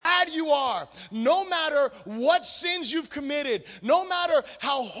bad you are, no matter what sins you've committed, no matter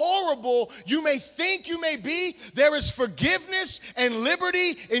how horrible you may think you may be, there is forgiveness and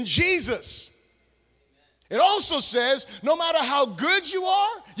liberty in Jesus. It also says, no matter how good you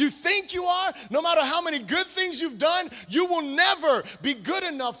are, you think you are, no matter how many good things you've done, you will never be good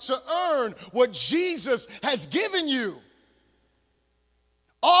enough to earn what Jesus has given you.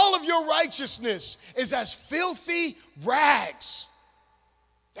 All of your righteousness is as filthy rags.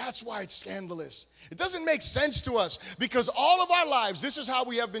 That's why it's scandalous. It doesn't make sense to us because all of our lives, this is how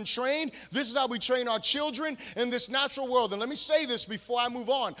we have been trained. This is how we train our children in this natural world. And let me say this before I move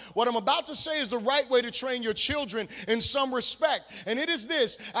on. What I'm about to say is the right way to train your children in some respect. And it is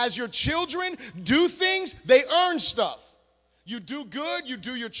this: as your children do things, they earn stuff. You do good, you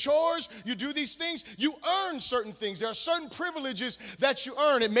do your chores, you do these things, you earn certain things. There are certain privileges that you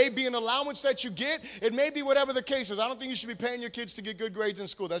earn. It may be an allowance that you get. It may be whatever the case is. I don't think you should be paying your kids to get good grades in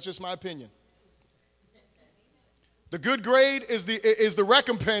school. That's just my opinion. The good grade is the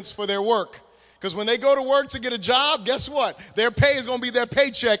recompense for their work. Because when they go to work to get a job, guess what? Their pay is going to be their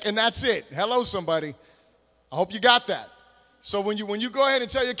paycheck, and that's it. Hello, somebody. I hope you got that. So when you go ahead and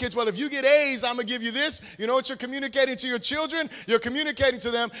tell your kids, well, if you get A's, I'm going to give you this, you know what you're communicating to your children? You're communicating to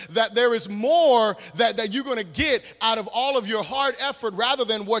them that there is more that you're going to get out of all of your hard effort rather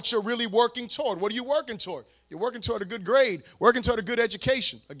than what you're really working toward. What are you working toward? You're working toward a good grade, working toward a good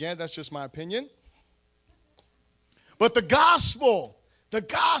education. Again, that's just my opinion. But the gospel,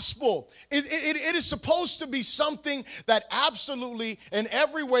 it is supposed to be something that absolutely, in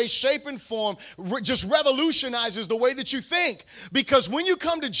every way, shape, and form, just revolutionizes the way that you think. Because when you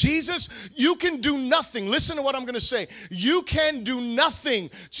come to Jesus, you can do nothing. Listen to what I'm going to say. You can do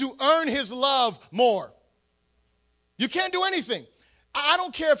nothing to earn his love more. You can't do anything. I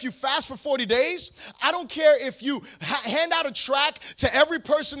don't care if you fast for 40 days. I don't care if you hand out a tract to every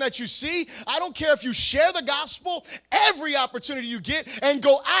person that you see. I don't care if you share the gospel every opportunity you get and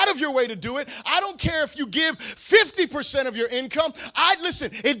go out of your way to do it. I don't care if you give 50% of your income. Listen,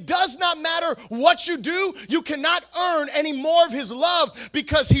 it does not matter what you do. You cannot earn any more of his love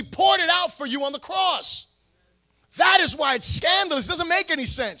because he poured it out for you on the cross. That is why it's scandalous. It doesn't make any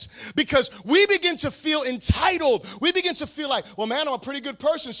sense because we begin to feel entitled. We begin to feel like, well, man, I'm a pretty good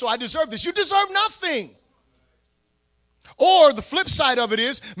person, so I deserve this. You deserve nothing. Or the flip side of it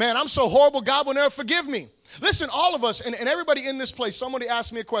is, man, I'm so horrible, God will never forgive me. Listen, all of us, and everybody in this place, somebody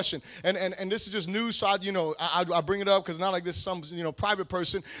asked me a question, and this is just news, so I bring it up because not like this some private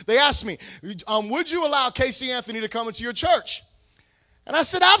person. They asked me, would you allow Casey Anthony to come into your church? And I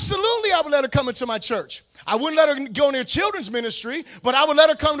said, absolutely, I would let her come into my church. I wouldn't let her go near children's ministry, but I would let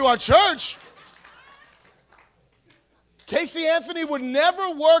her come to our church. Casey Anthony would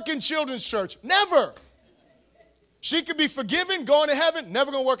never work in children's church. Never. She could be forgiven, going to heaven,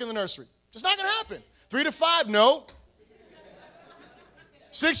 never going to work in the nursery. Just not going to happen. 3 to 5, no.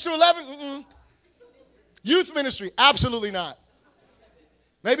 6 to 11, mm-mm. Youth ministry, absolutely not.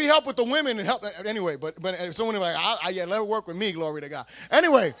 Maybe help with the women and help. Anyway, but if someone is like, yeah, let her work with me, glory to God.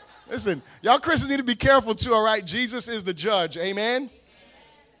 Anyway, listen, y'all Christians need to be careful too, all right? Jesus is the judge, amen?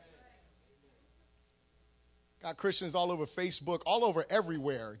 Got Christians all over Facebook, all over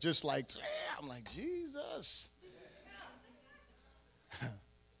everywhere, just like, I'm like, Jesus.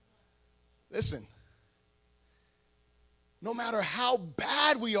 Listen, no matter how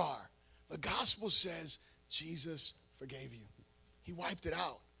bad we are, the gospel says Jesus forgave you. He wiped it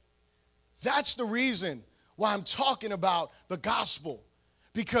out. That's the reason why I'm talking about the gospel,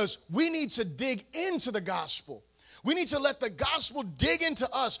 because we need to dig into the gospel. We need to let the gospel dig into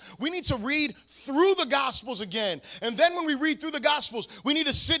us. We need to read through the gospels again. And then when we read through the gospels, we need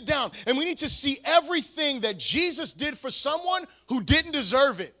to sit down and we need to see everything that Jesus did for someone who didn't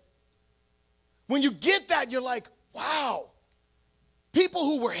deserve it. When you get that, you're like, wow. People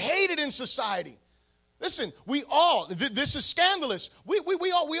who were hated in society. Listen, this is scandalous.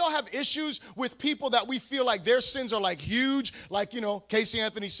 We all have issues with people that we feel like their sins are like huge, like, Casey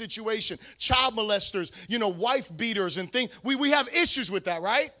Anthony's situation, child molesters, wife beaters and things. We have issues with that,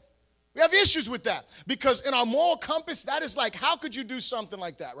 right? We have issues with that because in our moral compass, that is like, how could you do something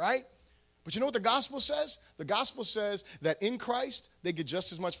like that, right? But you know what the gospel says? The gospel says that in Christ, they get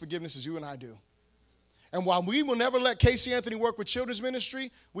just as much forgiveness as you and I do. And while we will never let Casey Anthony work with children's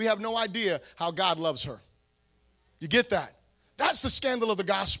ministry, we have no idea how God loves her. You get that? That's the scandal of the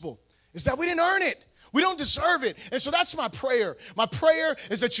gospel, is that we didn't earn it. We don't deserve it. And so that's my prayer. My prayer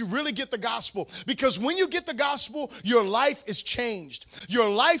is that you really get the gospel, because when you get the gospel, your life is changed. Your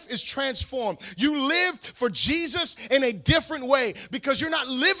life is transformed. You live for Jesus in a different way, because you're not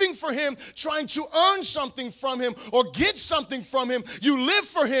living for him trying to earn something from him or get something from him. You live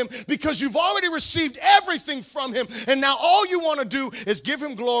for him because you've already received everything from him, and now all you want to do is give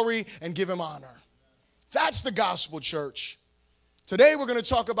him glory and give him honor. That's the gospel, church. Today we're going to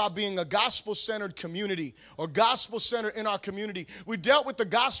talk about being a gospel-centered community, or gospel-centered in our community. We dealt with the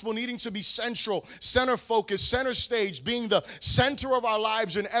gospel needing to be central, center focus, center stage, being the center of our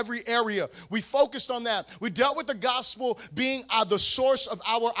lives in every area. We focused on that. We dealt with the gospel being the source of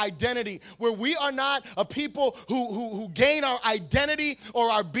our identity, where we are not a people who gain our identity or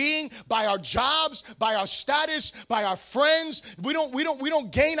our being by our jobs, by our status, by our friends. We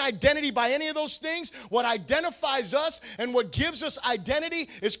don't gain identity by any of those things. What identifies us and what gives us identity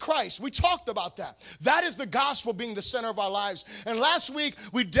is Christ. We talked about that. That is the gospel being the center of our lives. And last week,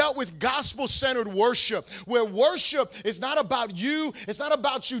 we dealt with gospel-centered worship, where worship is not about you. It's not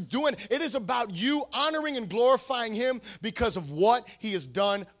about you doing. It is about you honoring and glorifying him because of what he has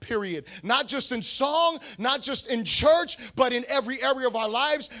done, period. Not just in song, not just in church, but in every area of our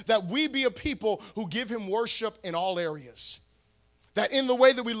lives, that we be a people who give him worship in all areas. That in the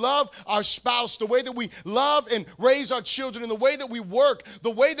way that we love our spouse, the way that we love and raise our children, in the way that we work,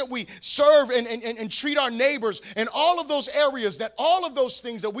 the way that we serve and treat our neighbors, and all of those areas, that all of those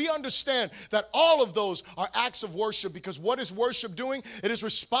things, that we understand that all of those are acts of worship. Because what is worship doing? It is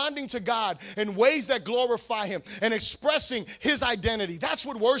responding to God in ways that glorify him and expressing his identity. That's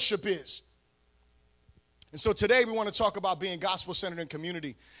what worship is. And so today we want to talk about being gospel-centered in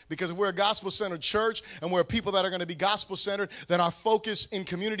community, because if we're a gospel-centered church and we're people that are going to be gospel-centered, then our focus in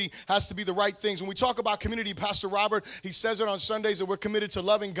community has to be the right things. When we talk about community, Pastor Robert, he says it on Sundays that we're committed to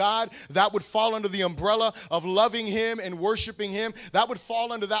loving God. That would fall under the umbrella of loving him and worshiping him. That would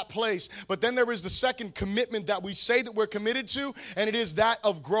fall under that place. But then there is the second commitment that we say that we're committed to, and it is that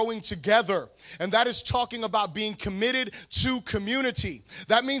of growing together. And that is talking about being committed to community.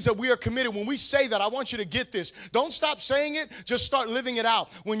 That means that we are committed. When we say that, I want you to get this. Don't stop saying it. Just start living it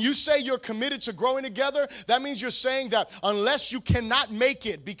out. When you say you're committed to growing together, that means you're saying that unless you cannot make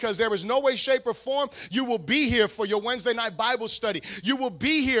it, because there is no way, shape, or form, you will be here for your Wednesday night Bible study. You will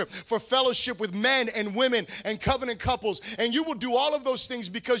be here for fellowship with men and women and covenant couples. And you will do all of those things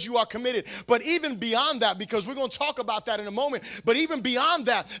because you are committed. But even beyond that, because we're going to talk about that in a moment, but even beyond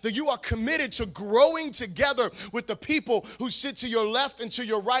that, that you are committed to growing together with the people who sit to your left and to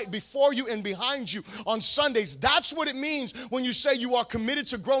your right, before you and behind you on Sundays. That's what it means when you say you are committed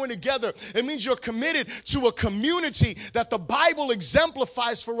to growing together. It means you're committed to a community that the Bible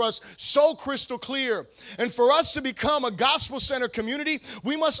exemplifies for us so crystal clear. And for us to become a gospel-centered community,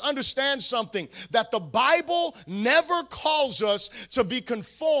 we must understand something, that the Bible never calls us to be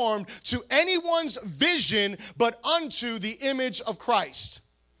conformed to anyone's vision, but unto the image of Christ.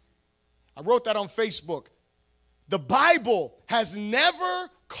 I wrote that on Facebook. The Bible has never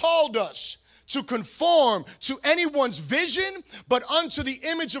called us to conform to anyone's vision, but unto the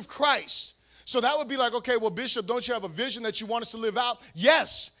image of Christ. So that would be like, okay, well, Bishop, don't you have a vision that you want us to live out?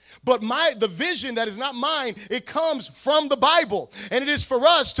 Yes. But the vision that is not mine, it comes from the Bible. And it is for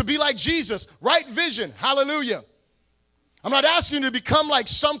us to be like Jesus. Right vision. Hallelujah. I'm not asking you to become like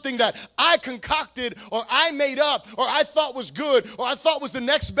something that I concocted or I made up or I thought was good or I thought was the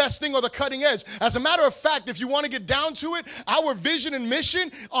next best thing or the cutting edge. As a matter of fact, if you want to get down to it, our vision and mission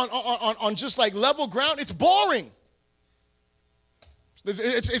on just like level ground, it's boring.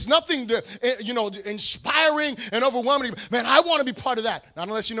 It's nothing inspiring and overwhelming. Man, I want to be part of that. Not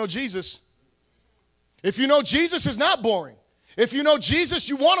unless you know Jesus. If you know Jesus, it's not boring. If you know Jesus,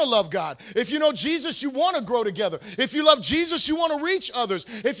 you want to love God. If you know Jesus, you want to grow together. If you love Jesus, you want to reach others.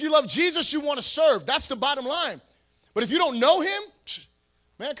 If you love Jesus, you want to serve. That's the bottom line. But if you don't know him,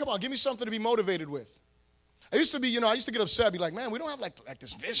 man, come on, give me something to be motivated with. I used to get upset, be like, man, we don't have like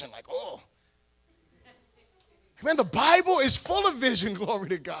this vision, like, oh. Man, the Bible is full of vision, glory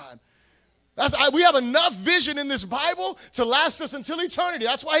to God. We have enough vision in this Bible to last us until eternity.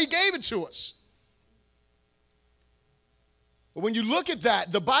 That's why he gave it to us. But when you look at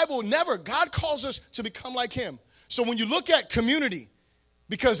that, the Bible God calls us to become like him. So when you look at community,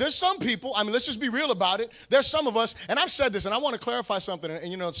 because there's some people, let's just be real about it. There's some of us, and I've said this, and I want to clarify something.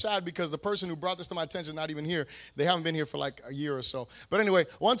 And it's sad because the person who brought this to my attention is not even here. They haven't been here for like a year or so. But anyway,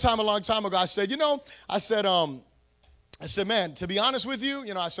 one time, a long time ago, I said, man, to be honest with you,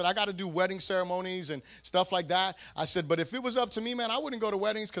 I said, I got to do wedding ceremonies and stuff like that. I said, but if it was up to me, man, I wouldn't go to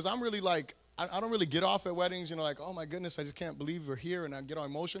weddings because I'm really like, I don't really get off at weddings, like, oh my goodness, I just can't believe we're here, and I get all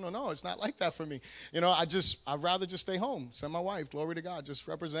emotional. No, it's not like that for me. I'd rather just stay home, send my wife, glory to God, just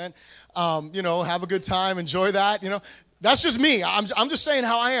represent, have a good time, enjoy that, That's just me. I'm just saying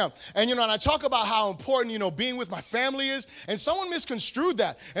how I am. And, and I talk about how important, being with my family is. And someone misconstrued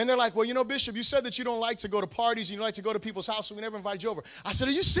that. And they're like, well, Bishop, you said that you don't like to go to parties and you like to go to people's houses, so we never invited you over. I said,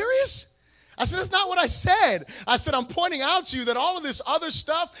 are you serious? I said, that's not what I said. I said, I'm pointing out to you that all of this other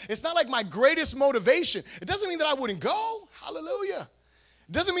stuff, it's not like my greatest motivation. It doesn't mean that I wouldn't go. Hallelujah.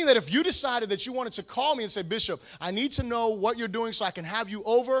 It doesn't mean that if you decided that you wanted to call me and say, Bishop, I need to know what you're doing so I can have you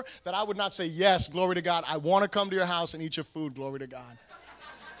over, that I would not say, yes, glory to God. I want to come to your house and eat your food, glory to God.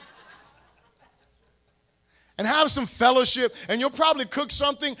 And have some fellowship, and you'll probably cook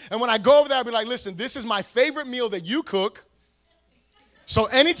something, and when I go over there, I'll be like, listen, this is my favorite meal that you cook. So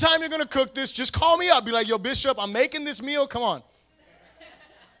anytime you're going to cook this, just call me up. Be like, yo, Bishop, I'm making this meal. Come on.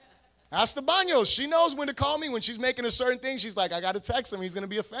 Ask the Banos. She knows when to call me. When she's making a certain thing, she's like, I got to text him. He's going to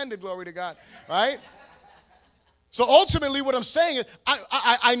be offended, glory to God. Right? So ultimately what I'm saying is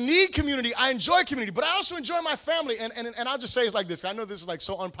I need community. I enjoy community. But I also enjoy my family. And I'll just say it's like this. I know this is like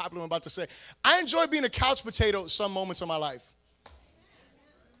so unpopular what I'm about to say. I enjoy being a couch potato some moments of my life.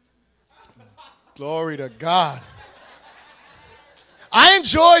 Glory to God. I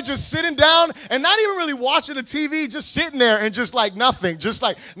enjoy just sitting down and not even really watching the TV, just sitting there and just like nothing, just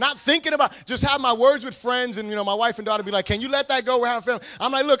like not thinking about, just have my words with friends, and, my wife and daughter be like, can you let that go? We're having family.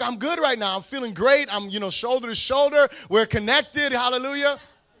 I'm like, look, I'm good right now. I'm feeling great. I'm, shoulder to shoulder. We're connected. Hallelujah.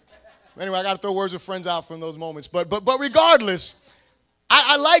 Anyway, I got to throw words with friends out from those moments. But regardless,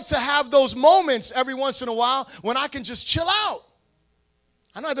 I like to have those moments every once in a while when I can just chill out.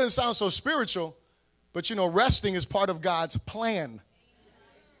 I know it doesn't sound so spiritual, but, resting is part of God's plan.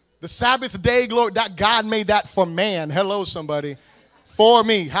 The Sabbath day, glory, that God made that for man. Hello, somebody. For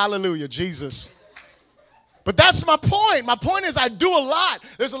me. Hallelujah, Jesus. But that's my point. My point is I do a lot.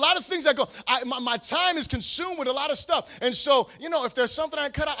 There's a lot of things that go. My time is consumed with a lot of stuff. And so, if there's something I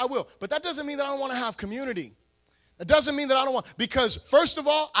cut out, I will. But that doesn't mean that I don't want to have community. That doesn't mean that I don't want, because first of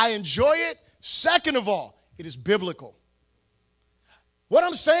all, I enjoy it. Second of all, it is biblical. What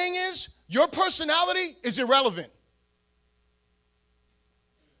I'm saying is your personality is irrelevant.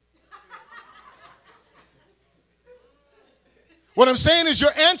 What I'm saying is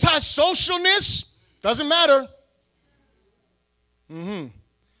your antisocialness doesn't matter. You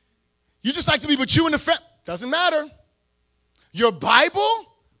just like to be with you and the family. Doesn't matter. Your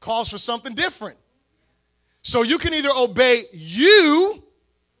Bible calls for something different. So you can either obey you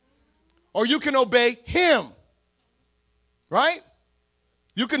or you can obey him. Right?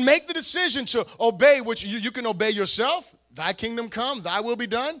 You can make the decision to obey, which you can obey yourself. Thy kingdom come, thy will be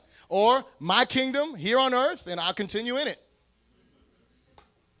done. Or my kingdom here on earth, and I'll continue in it.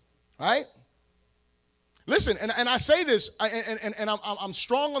 Right? Listen, and I say this, and I'm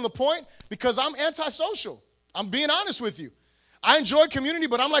strong on the point because I'm antisocial. I'm being honest with you. I enjoy community,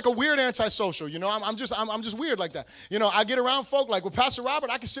 but I'm like a weird antisocial. I'm just weird like that. I get around folk like with Pastor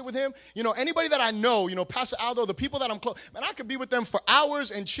Robert. I can sit with him. Anybody that I know, Pastor Aldo, the people that I'm close, man, I could be with them for hours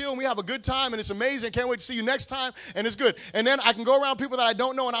and chill, and we have a good time, and it's amazing. Can't wait to see you next time, and it's good. And then I can go around people that I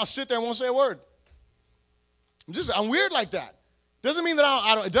don't know, and I'll sit there and won't say a word. I'm weird like that. Doesn't mean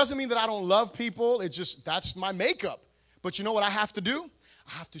that it doesn't mean that I don't love people. It's just that's my makeup. But you know what I have to do?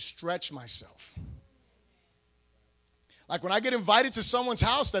 I have to stretch myself. Like when I get invited to someone's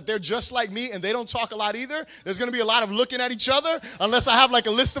house that they're just like me and they don't talk a lot either, there's going to be a lot of looking at each other unless I have like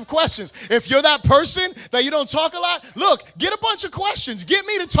a list of questions. If you're that person that you don't talk a lot, look, get a bunch of questions. Get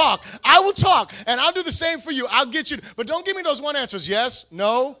me to talk. I will talk, and I'll do the same for you. I'll get you. But don't give me those one answers. Yes,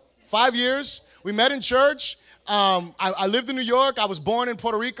 no, 5 years. We met in church. I lived in New York. I was born in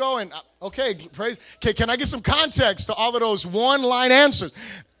Puerto Rico. And okay, praise. Okay, can I get some context to all of those one-line answers?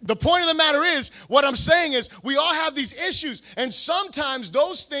 The point of the matter is, what I'm saying is, we all have these issues. And sometimes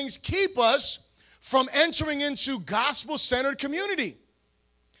those things keep us from entering into gospel-centered community.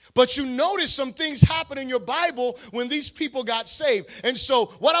 But you notice some things happen in your Bible when these people got saved. And so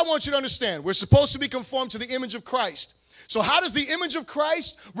what I want you to understand, we're supposed to be conformed to the image of Christ. So how does the image of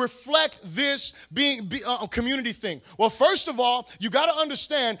Christ reflect this being a community thing? Well, first of all, you got to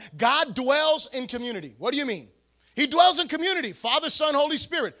understand God dwells in community. What do you mean? He dwells in community. Father, Son, Holy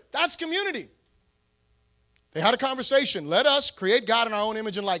Spirit. That's community. They had a conversation. Let us create God in our own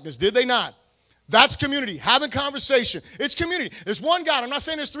image and likeness. Did they not? That's community. Having conversation. It's community. There's one God. I'm not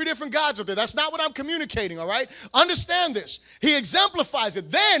saying there's 3 different gods up there. That's not what I'm communicating, all right? Understand this. He exemplifies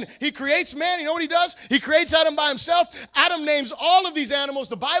it. Then he creates man. You know what he does? He creates Adam by himself. Adam names all of these animals.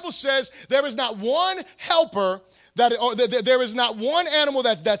 The Bible says there is not one helper there is not one animal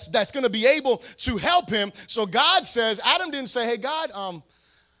that's going to be able to help him. So God says, Adam didn't say, hey, God, I'm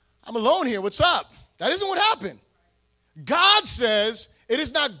alone here. What's up? That isn't what happened. God says it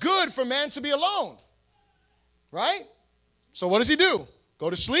is not good for man to be alone. Right? So what does he do? Go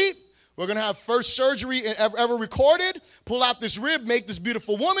to sleep. We're going to have first surgery ever recorded, pull out this rib, make this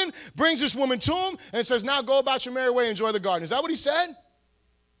beautiful woman, brings this woman to him, and says, now go about your merry way, enjoy the garden. Is that what he said?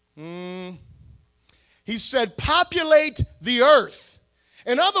 He said, populate the earth.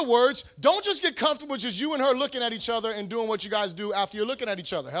 In other words, don't just get comfortable with just you and her looking at each other and doing what you guys do after you're looking at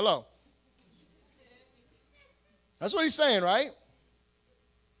each other. Hello. That's what he's saying, right?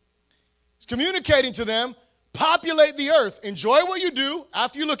 He's communicating to them, populate the earth. Enjoy what you do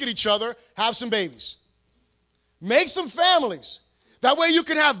after you look at each other. Have some babies. Make some families. That way you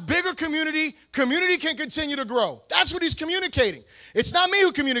can have bigger community. Community can continue to grow. That's what he's communicating. It's not me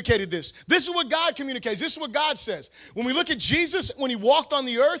who communicated this. This is what God communicates. This is what God says. When we look at Jesus, when he walked on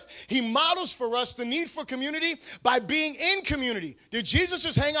the earth, he models for us the need for community by being in community. Did Jesus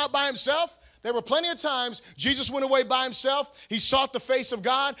just hang out by himself? There were plenty of times Jesus went away by himself. He sought the face of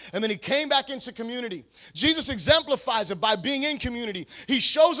God, and then he came back into community. Jesus exemplifies it by being in community. He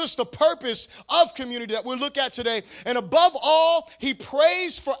shows us the purpose of community that we'll look at today. And above all, he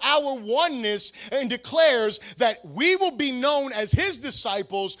prays for our oneness and declares that we will be known as his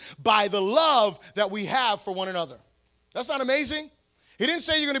disciples by the love that we have for one another. That's not amazing? He didn't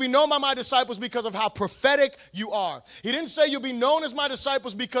say you're going to be known by my disciples because of how prophetic you are. He didn't say you'll be known as my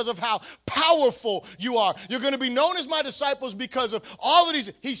disciples because of how powerful you are. You're going to be known as my disciples because of all of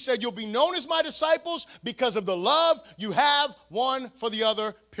these. He said you'll be known as my disciples because of the love you have one for the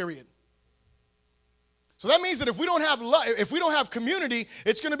other, period. So that means that if we don't have love, if we don't have community,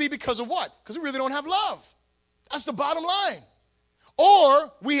 it's going to be because of what? Because we really don't have love. That's the bottom line.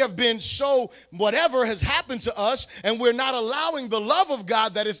 Or we have been so whatever has happened to us, and we're not allowing the love of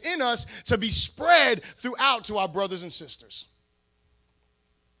God that is in us to be spread throughout to our brothers and sisters.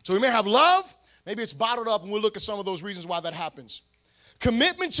 So we may have love, maybe it's bottled up, and we'll look at some of those reasons why that happens.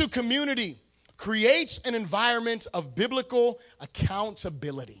 Commitment to community creates an environment of biblical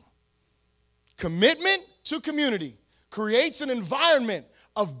accountability. Commitment to community creates an environment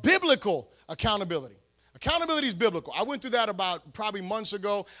of biblical accountability. Accountability is biblical. I went through that about probably months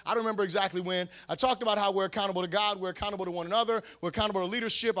ago. I don't remember exactly when. I talked about how we're accountable to God. We're accountable to one another. We're accountable to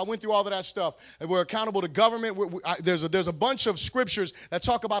leadership. I went through all of that stuff. And we're accountable to government. There's a bunch of scriptures that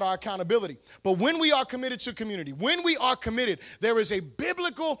talk about our accountability. But when we are committed to community, when we are committed, there is a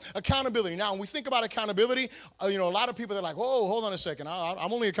biblical accountability. Now, when we think about accountability, a lot of people, they're like, whoa, hold on a second.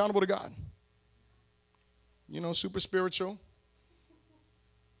 I'm only accountable to God. Super spiritual.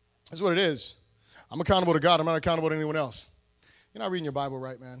 That's what it is. I'm accountable to God. I'm not accountable to anyone else. You're not reading your Bible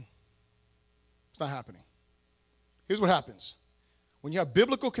right, man. It's not happening. Here's what happens. When you have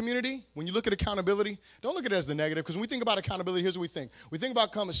biblical community, when you look at accountability, don't look at it as the negative, because when we think about accountability, here's what we think. We think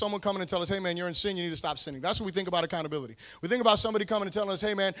about someone coming and telling us, hey, man, you're in sin, you need to stop sinning. That's what we think about accountability. We think about somebody coming and telling us,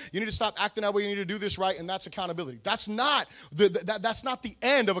 hey, man, you need to stop acting that way, you need to do this right, and that's accountability. That's not the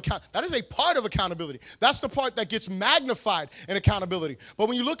end of accountability. That is a part of accountability. That's the part that gets magnified in accountability. But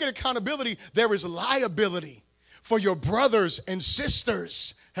when you look at accountability, there is liability for your brothers and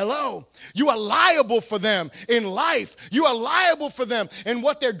sisters. Hello. You are liable for them in life. You are liable for them in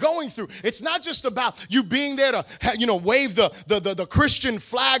what they're going through. It's not just about you being there to, wave the Christian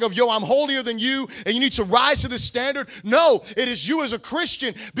flag of, I'm holier than you, and you need to rise to this standard. No, it is you as a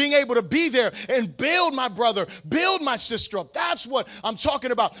Christian being able to be there and build my brother, build my sister up. That's what I'm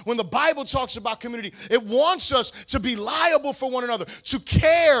talking about. When the Bible talks about community, it wants us to be liable for one another, to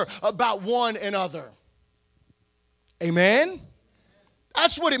care about one another. Amen?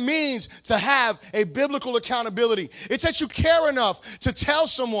 That's what it means to have a biblical accountability. It's that you care enough to tell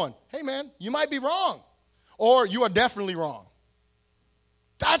someone, hey, man, you might be wrong, or you are definitely wrong.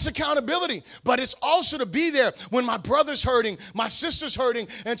 That's accountability. But it's also to be there when my brother's hurting, my sister's hurting,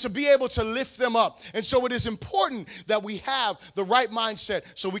 and to be able to lift them up. And so it is important that we have the right mindset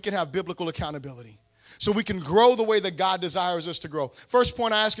so we can have biblical accountability, so we can grow the way that God desires us to grow. First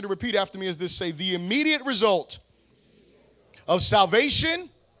point I ask you to repeat after me is this: say, the immediate result of salvation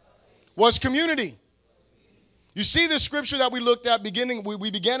was community. You see this scripture that we looked at beginning,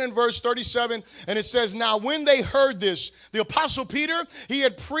 we began in verse 37, and it says, now when they heard this, the Apostle Peter, he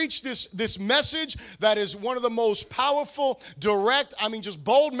had preached this message that is one of the most powerful, direct, just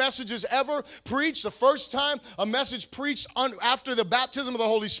bold messages ever preached. The first time a message preached after the baptism of the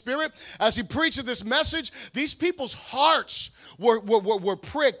Holy Spirit. As he preached this message, these people's hearts were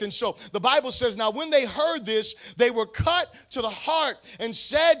pricked. And so the Bible says, now when they heard this, they were cut to the heart and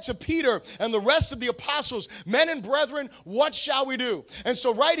said to Peter and the rest of the apostles, men Men and brethren, what shall we do? And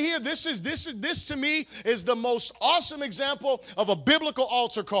so right here, this to me is the most awesome example of a biblical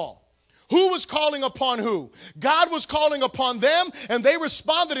altar call. Who was calling upon who? God was calling upon them, and they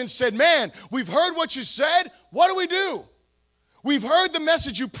responded and said, man, we've heard what you said. What do we do? We've heard the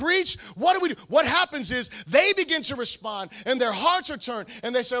message you preach. What do we do? What happens is they begin to respond, and their hearts are turned,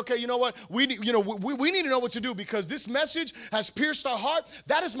 and they say, okay, you know what? We need to know what to do because this message has pierced our heart.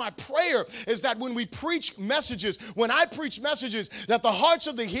 That is my prayer, is that when we preach messages, when I preach messages, that the hearts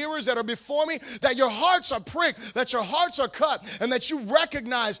of the hearers that are before me, that your hearts are pricked, that your hearts are cut, and that you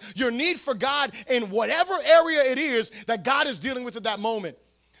recognize your need for God in whatever area it is that God is dealing with at that moment.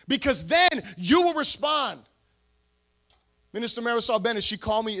 Because then you will respond. Minister Marisol Bennett, she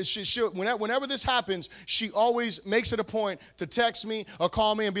called me, whenever this happens, she always makes it a point to text me or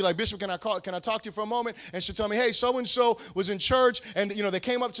call me and be like, Bishop, can I talk to you for a moment? And she'll tell me, hey, so-and-so was in church, and, they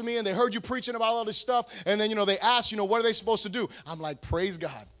came up to me, and they heard you preaching about all this stuff, and then, they asked, what are they supposed to do? I'm like, praise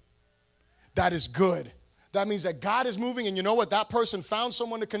God. That is good. That means that God is moving, and you know what? That person found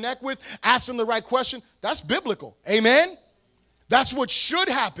someone to connect with, asked them the right question. That's biblical. Amen? That's what should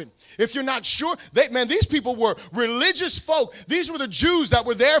happen. If you're not sure, these people were religious folk. These were the Jews that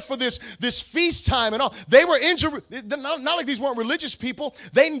were there for this feast time and all. They were not like these weren't religious people.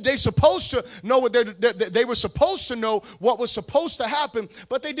 They supposed to know what they were supposed to know what was supposed to happen,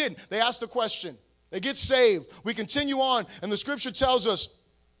 but they didn't. They asked the question. They get saved. We continue on, and the scripture tells us,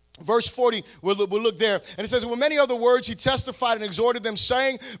 verse 40, we'll look there. And it says, with many other words, he testified and exhorted them,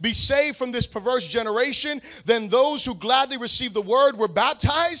 saying, be saved from this perverse generation. Then those who gladly received the word were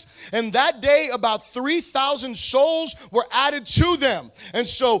baptized. And that day, about 3,000 souls were added to them. And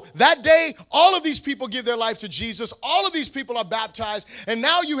so that day, all of these people give their life to Jesus. All of these people are baptized. And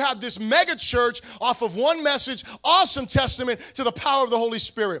now you have this mega church off of one message, awesome testament to the power of the Holy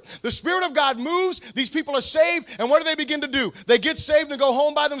Spirit. The Spirit of God moves. These people are saved. And what do they begin to do? They get saved and go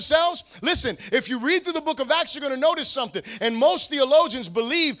home by themselves. Listen, if you read through the book of Acts, you're going to notice something. And most theologians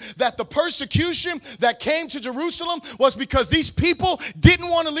believe that the persecution that came to Jerusalem was because these people didn't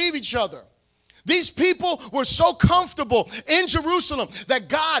want to leave each other. These people were so comfortable in Jerusalem that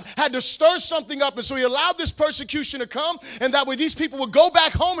God had to stir something up. And so he allowed this persecution to come, and that way these people would go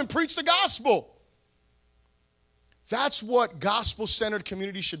back home and preach the gospel. That's what gospel-centered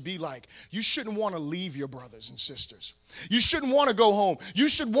community should be like. You shouldn't want to leave your brothers and sisters. You shouldn't want to go home. You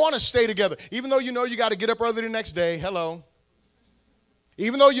should want to stay together. Even though you got to get up early the next day. Hello.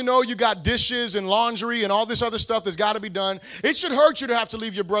 Even though you got dishes and laundry and all this other stuff that's got to be done, it should hurt you to have to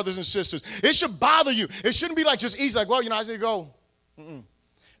leave your brothers and sisters. It should bother you. It shouldn't be like just easy, like, well, I need to go.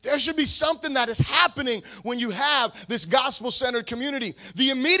 There should be something that is happening when you have this gospel-centered community. The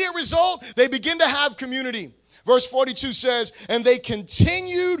immediate result, they begin to have community. Verse 42 says, and they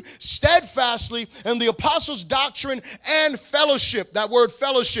continued steadfastly in the apostles' doctrine and fellowship. That word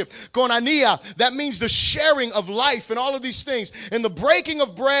fellowship, koinonia, that means the sharing of life and all of these things. In the breaking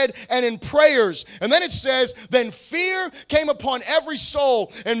of bread and in prayers. And then it says, then fear came upon every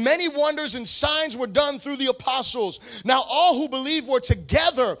soul, and many wonders and signs were done through the apostles. Now all who believed were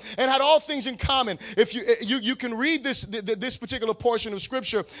together and had all things in common. If you can read this particular portion of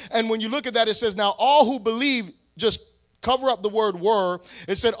scripture, and when you look at that, it says, now all who believe, just cover up the word were.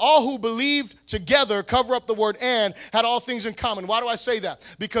 It said all who believed together, cover up the word and, had all things in common. Why do I say that?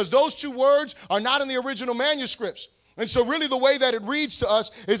 Because those two words are not in the original manuscripts. And so really the way that it reads to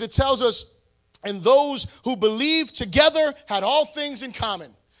us is it tells us, and those who believed together had all things in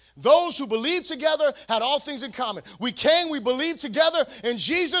common. Those who believed together had all things in common. We believed together in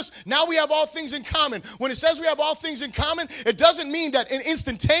Jesus. Now we have all things in common. When it says we have all things in common, it doesn't mean that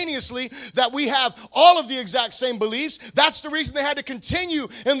instantaneously that we have all of the exact same beliefs. That's the reason they had to continue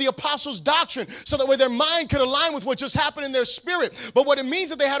in the apostles' doctrine, so that way their mind could align with what just happened in their spirit. But what it means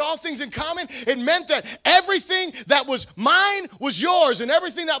that they had all things in common, it meant that everything that was mine was yours, and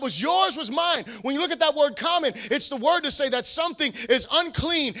everything that was yours was mine. When you look at that word common, it's the word to say that something is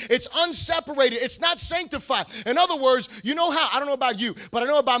unclean. It's unseparated. It's not sanctified. In other words, you know how, I don't know about you, but I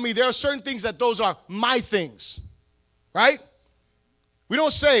know about me, there are certain things that those are my things, right? We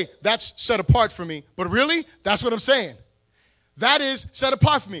don't say that's set apart for me, but really, that's what I'm saying. That is set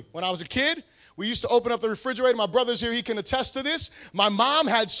apart for me. When I was a kid, we used to open up the refrigerator. My brother's here. He can attest to this. My mom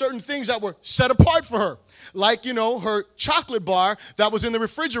had certain things that were set apart for her. Like, her chocolate bar that was in the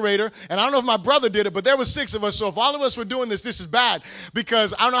refrigerator. And I don't know if my brother did it, but there were 6 of us. So if all of us were doing this is bad.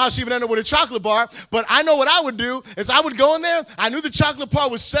 Because I don't know how she even ended up with a chocolate bar. But I know what I would do is I would go in there. I knew the chocolate bar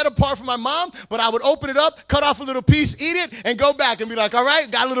was set apart for my mom. But I would open it up, cut off a little piece, eat it, and go back and be like, all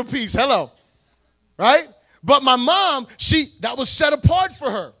right, got a little piece. Hello. Right? But my mom, that was set apart for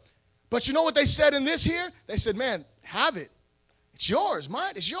her. But you know what they said in this here? They said, man, have it. It's yours,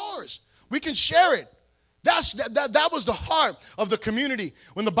 mine. It's yours. We can share it. That was the heart of the community.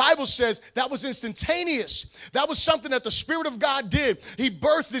 When the Bible says that was instantaneous, that was something that the Spirit of God did. He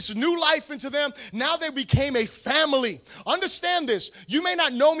birthed this new life into them. Now they became a family. Understand this. You may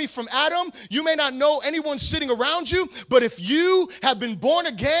not know me from Adam. You may not know anyone sitting around you. But if you have been born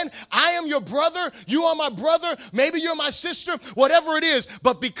again, I am your brother. You are my brother. Maybe you're my sister. Whatever it is.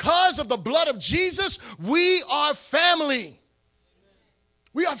 But because of the blood of Jesus, we are family.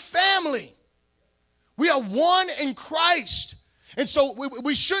 We are family. We are one in Christ. And so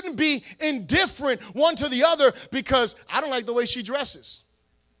we shouldn't be indifferent one to the other because I don't like the way she dresses.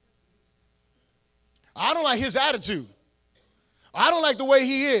 I don't like his attitude. I don't like the way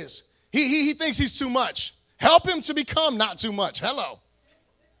he is. He thinks he's too much. Help him to become not too much. Hello.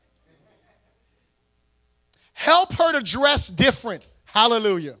 Help her to dress different.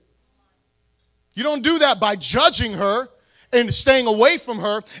 Hallelujah. You don't do that by judging her and staying away from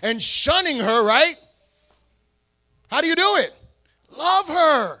her and shunning her, right? How do you do it? Love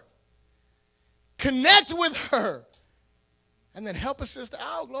her. Connect with her. And then help a sister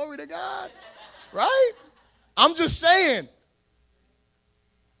out. Glory to God. Right? I'm just saying.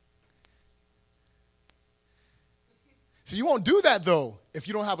 So you won't do that, though, if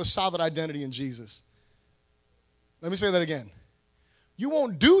you don't have a solid identity in Jesus. Let me say that again. You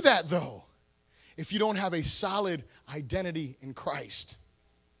won't do that, though, if you don't have a solid identity in Christ.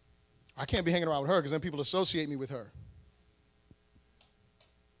 I can't be hanging around with her because then people associate me with her.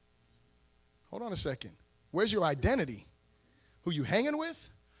 Hold on a second. Where's your identity? Who you hanging with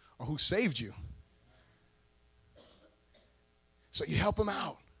or who saved you? So you help them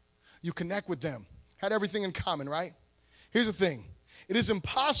out. You connect with them. Had everything in common, right? Here's the thing. It is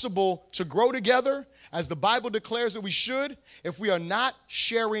impossible to grow together, as the Bible declares that we should, if we are not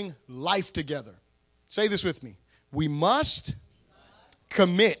sharing life together. Say this with me. We must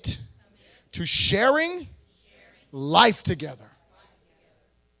commit to sharing life together.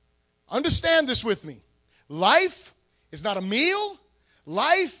 Understand this with me. Life is not a meal.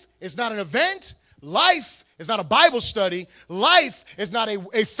 Life is not an event. Life is not a Bible study. Life is not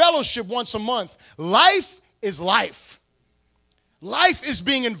a fellowship once a month. Life is life. Life is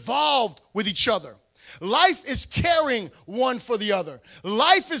being involved with each other. Life is caring one for the other.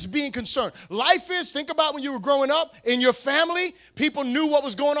 Life is being concerned. Life is, think about when you were growing up in your family, people knew what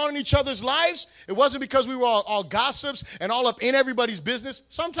was going on in each other's lives. It wasn't because we were all gossips and all up in everybody's business.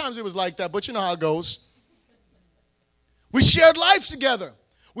 Sometimes it was like that, but you know how it goes. We shared life together.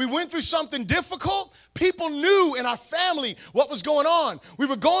 We went through something difficult. People knew in our family what was going on. We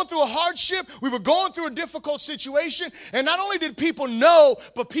were going through a hardship. We were going through a difficult situation. And not only did people know,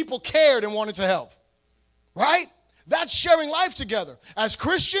 but people cared and wanted to help. Right? That's sharing life together. As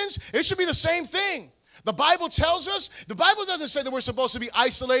Christians, it should be the same thing. The Bible tells us, the Bible doesn't say that we're supposed to be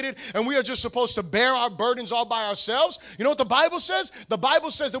isolated and we are just supposed to bear our burdens all by ourselves. You know what the Bible says? The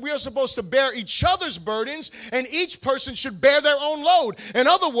Bible says that we are supposed to bear each other's burdens and each person should bear their own load. In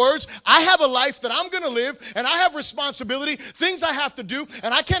other words, I have a life that I'm going to live and I have responsibility, things I have to do,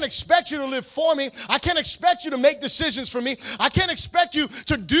 and I can't expect you to live for me. I can't expect you to make decisions for me. I can't expect you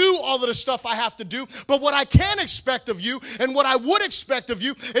to do all of the stuff I have to do. But what I can expect of you and what I would expect of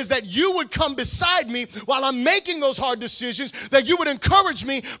you is that you would come beside me while I'm making those hard decisions, that you would encourage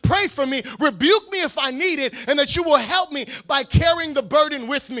me, pray for me, rebuke me if I need it, and that you will help me by carrying the burden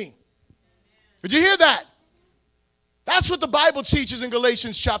with me. Did you hear that? That's what the Bible teaches in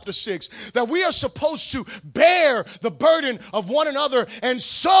Galatians chapter 6, that we are supposed to bear the burden of one another and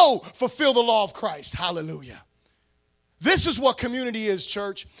so fulfill the law of Christ. Hallelujah. This is what community is,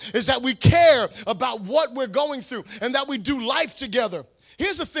 church, is that we care about what we're going through and that we do life together.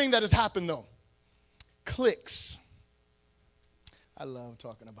 Here's the thing that has happened, though. Cliques. I love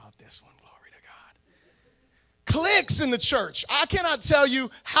talking about this one. Glory to God. Cliques in the church. I cannot tell you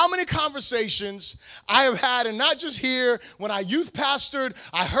how many conversations I have had, and not just here. When I youth pastored,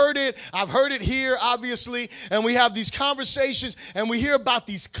 I heard it. I've heard it here, obviously. And we have these conversations, and we hear about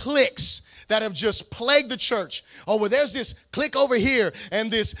these cliques that have just plagued the church. Oh, well, there's this clique over here and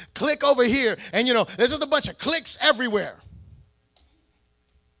this clique over here. And, you know, there's just a bunch of cliques everywhere.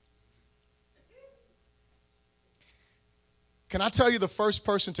 Can I tell you the first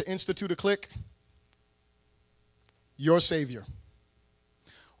person to institute a clique? Your Savior.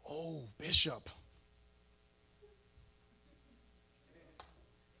 Oh, Bishop.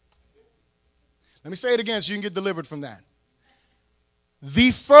 Let me say it again so you can get delivered from that.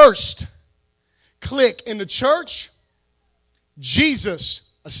 The first clique in the church, Jesus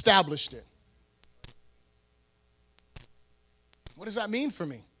established it. What does that mean for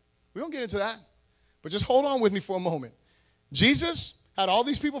me? We don't get into that. But just hold on with me for a moment. Jesus had all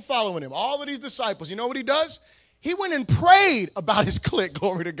these people following him, all of these disciples. You know what he does? He went and prayed about his clique,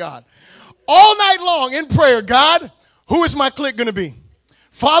 glory to God. All night long in prayer, God, who is my clique going to be?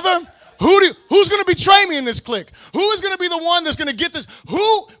 Father, who's going to betray me in this clique? Who is going to be the one that's going to get this?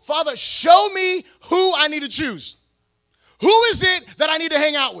 Father, show me who I need to choose. Who is it that I need to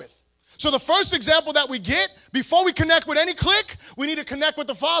hang out with? So the first example that we get, before we connect with any clique, we need to connect with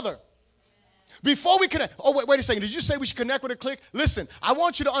the Father. Before we connect, wait a second. Did you say we should connect with a clique? Listen, I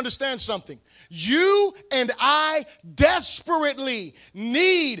want you to understand something. You and I desperately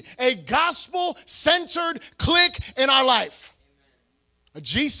need a gospel-centered clique in our life. A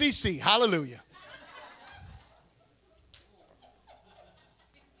GCC, hallelujah.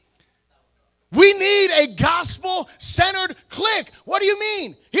 We need a gospel-centered clique. What do you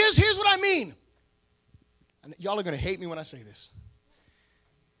mean? Here's what I mean. And y'all are going to hate me when I say this.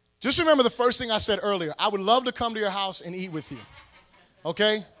 Just remember the first thing I said earlier. I would love to come to your house and eat with you.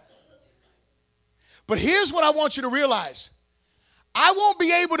 Okay? But here's what I want you to realize. I won't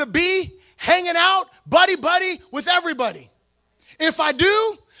be able to be hanging out buddy with everybody. If I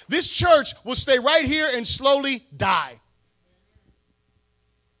do, this church will stay right here and slowly die.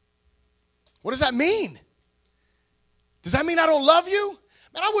 What does that mean? Does that mean I don't love you?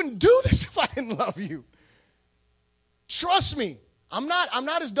 Man, I wouldn't do this if I didn't love you. Trust me. I'm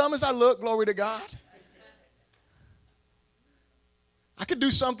not as dumb as I look, glory to God. I could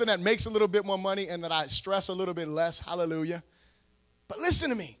do something that makes a little bit more money and that I stress a little bit less, hallelujah. But listen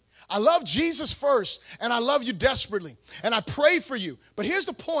to me. I love Jesus first, and I love you desperately, and I pray for you. But here's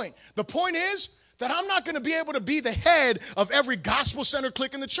the point. The point is that I'm not going to be able to be the head of every gospel-centered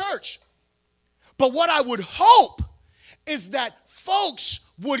clique in the church. But what I would hope is that folks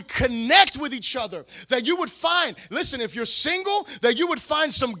would connect with each other, that you would find, listen, if you're single, that you would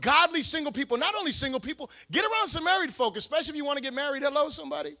find some godly single people. Not only single people, get around some married folk, especially if you want to get married. Hello,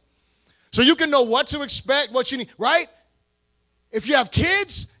 somebody. So you can know what to expect, what you need, right? If you have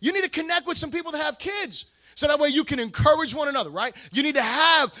kids, you need to connect with some people that have kids. So that way you can encourage one another, right? You need to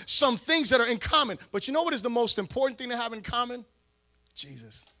have some things that are in common. But you know what is the most important thing to have in common?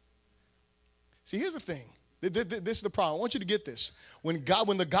 Jesus. See, here's the thing. This is the problem. I want you to get this. When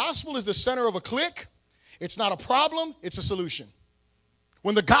the gospel is the center of a clique, it's not a problem, it's a solution.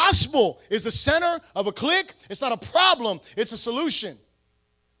 When the gospel is the center of a clique, it's not a problem, it's a solution.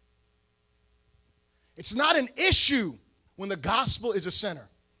 It's not an issue when the gospel is the center.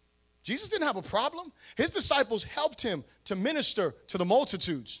 Jesus didn't have a problem. His disciples helped him to minister to the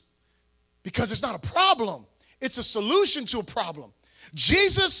multitudes because it's not a problem. It's a solution to a problem.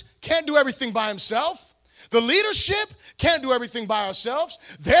 Jesus can't do everything by himself. The leadership can't do everything by ourselves.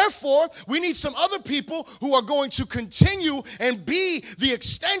 Therefore, we need some other people who are going to continue and be the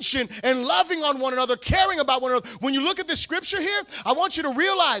extension and loving on one another, caring about one another. When you look at the scripture here, I want you to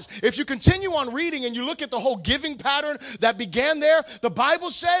realize if you continue on reading and you look at the whole giving pattern that began there, the Bible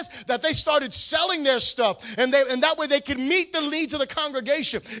says that they started selling their stuff and that way they could meet the needs of the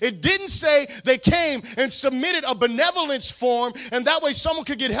congregation. It didn't say they came and submitted a benevolence form and that way someone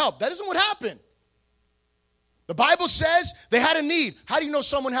could get help. That isn't what happened. The Bible says they had a need. How do you know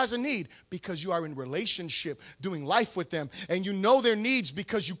someone has a need? Because you are in relationship, doing life with them, and you know their needs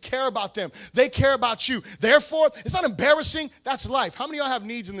because you care about them. They care about you. Therefore, it's not embarrassing. That's life. How many of y'all have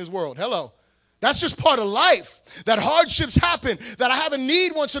needs in this world? Hello. That's just part of life, that hardships happen, that I have a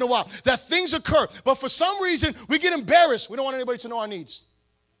need once in a while, that things occur. But for some reason, we get embarrassed. We don't want anybody to know our needs.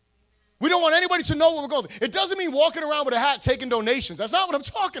 We don't want anybody to know what we're going through. It doesn't mean walking around with a hat taking donations. That's not what I'm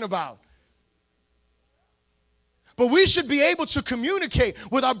talking about. But we should be able to communicate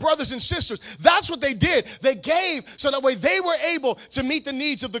with our brothers and sisters. That's what they did. They gave so that way they were able to meet the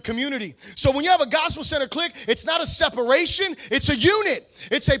needs of the community. So when you have a gospel-centered clique, it's not a separation, it's a unit.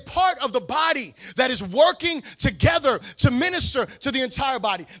 It's a part of the body that is working together to minister to the entire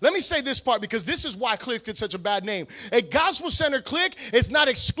body. Let me say this part because this is why cliques get such a bad name. A gospel-centered clique is not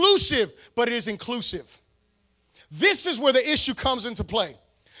exclusive, but it is inclusive. This is where the issue comes into play.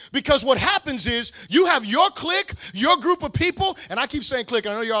 Because what happens is you have your clique, your group of people, and I keep saying clique.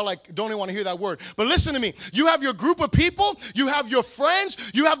 I know y'all don't even want to hear that word. But listen to me. You have your group of people, you have your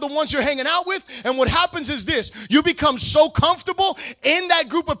friends, you have the ones you're hanging out with, and what happens is this. You become so comfortable in that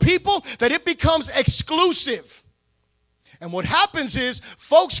group of people that it becomes exclusive. And what happens is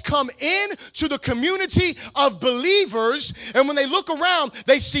folks come in to the community of believers, and when they look around,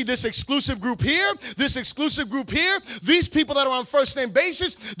 they see this exclusive group here, this exclusive group here, these people that are on first name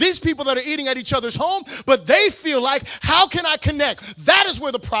basis, these people that are eating at each other's home, but they feel like, how can I connect? That is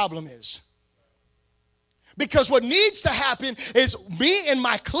where the problem is. Because what needs to happen is me and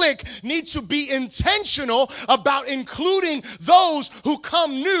my clique need to be intentional about including those who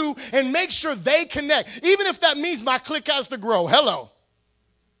come new and make sure they connect. Even if that means my clique has to grow. Hello.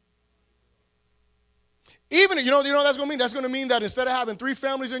 Even, you know what that's going to mean? That's going to mean that instead of having 3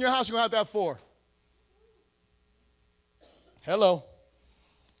 families in your house, you're going to have to have 4. Hello.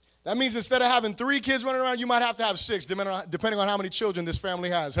 That means instead of having 3 kids running around, you might have to have 6, depending on how many children this family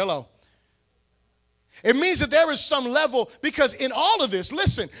has. Hello. It means that there is some level, because in all of this,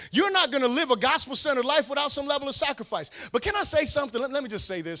 listen, you're not going to live a gospel-centered life without some level of sacrifice. But can I say something? Let me just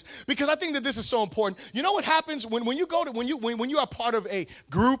say this, because I think that this is so important. You know what happens when you are part of a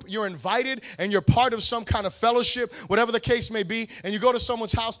group, you're invited, and you're part of some kind of fellowship, whatever the case may be, and you go to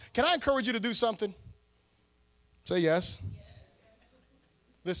someone's house. Can I encourage you to do something? Say yes.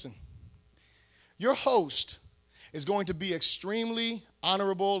 Listen, your host is going to be extremely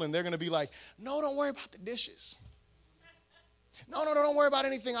honorable, and they're going to be like, no, don't worry about the dishes. No, don't worry about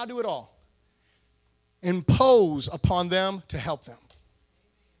anything. I'll do it all. Impose upon them to help them.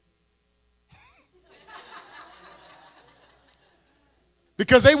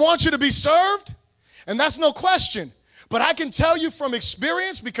 Because they want you to be served, and that's no question. But I can tell you from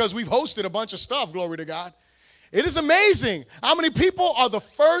experience, because we've hosted a bunch of stuff, glory to God, it is amazing how many people are the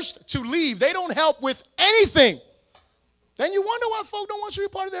first to leave. They don't help with anything. Then you wonder why folk don't want you to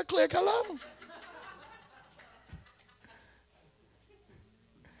be part of their clique. Hello?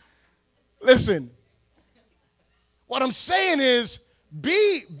 Listen, what I'm saying is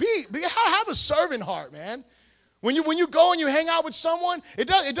have a servant heart, man. When you go and you hang out with someone,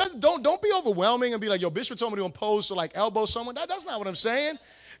 don't be overwhelming and be like, yo, Bishop told me to impose to like elbow someone. That's not what I'm saying.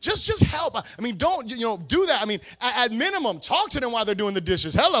 Just help. I mean, don't do that. I mean, at minimum, talk to them while they're doing the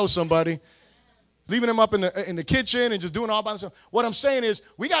dishes. Hello, somebody. Leaving them up in the kitchen and just doing all by themselves. What I'm saying is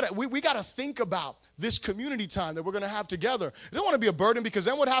we gotta think about this community time that we're gonna have together. It don't want to be a burden, because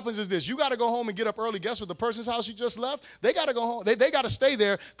then what happens is this: you gotta go home and get up early. Guess what? The person's house you just left, they gotta go home. They gotta stay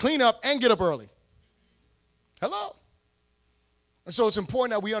there, clean up, and get up early. Hello. And so it's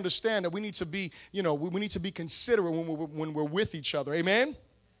important that we understand that we need to be, we need to be considerate when we're with each other. Amen.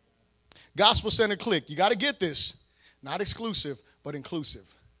 Gospel-centered clique. You got to get this. Not exclusive, but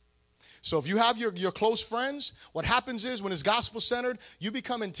inclusive. So if you have your close friends, what happens is when it's gospel-centered, you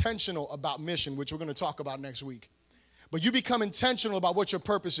become intentional about mission, which we're going to talk about next week. But you become intentional about what your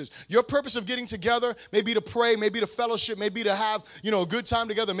purpose is. Your purpose of getting together may be to pray, maybe to fellowship, maybe to have, a good time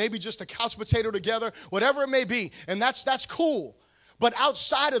together, maybe just a couch potato together, whatever it may be. And that's cool. But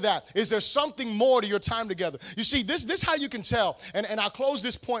outside of that, is there something more to your time together? You see, this how you can tell, and I'll close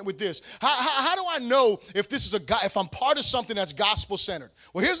this point with this. How do I know if I'm part of something that's gospel-centered?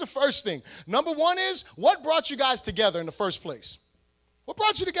 Well, here's the first thing. Number one is, what brought you guys together in the first place? What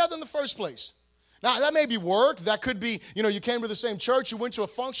brought you together in the first place? Now, that may be work. That could be, you came to the same church, you went to a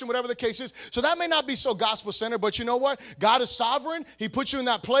function, whatever the case is. So that may not be so gospel-centered, but you know what? God is sovereign. He put you in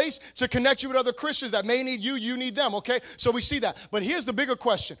that place to connect you with other Christians that may need you, you need them, okay? So we see that. But here's the bigger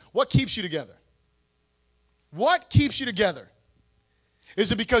question. What keeps you together? What keeps you together?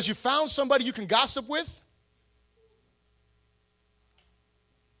 Is it because you found somebody you can gossip with?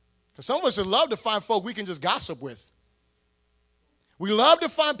 Because some of us would love to find folk we can just gossip with. We love to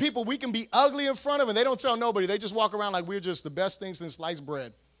find people we can be ugly in front of, and they don't tell nobody. They just walk around like we're just the best thing since sliced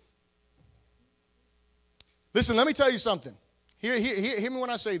bread. Listen, let me tell you something. Hear me when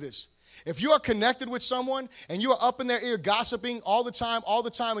I say this. If you are connected with someone and you are up in their ear gossiping all the time,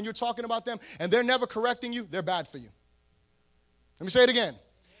 and you're talking about them, and they're never correcting you, they're bad for you. Let me say it again.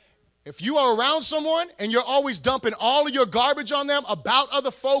 If you are around someone and you're always dumping all of your garbage on them about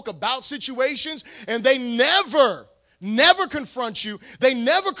other folk, about situations, and they never confront you, they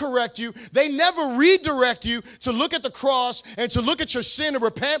never correct you, they never redirect you to look at the cross and to look at your sin and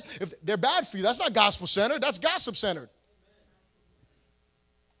repent, if they're bad for you. That's not gospel-centered, that's gossip-centered.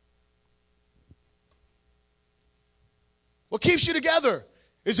 What keeps you together?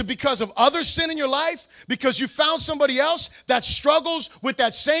 Is it because of other sin in your life? Because you found somebody else that struggles with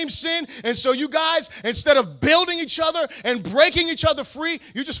that same sin, and so you guys, instead of building each other and breaking each other free,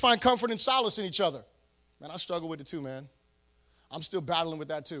 you just find comfort and solace in each other? Man, I struggle with it too, man. I'm still battling with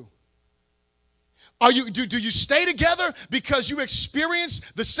that too. Do you stay together because you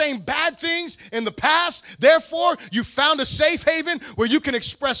experienced the same bad things in the past? Therefore, you found a safe haven where you can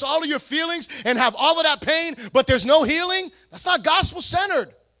express all of your feelings and have all of that pain, but there's no healing? That's not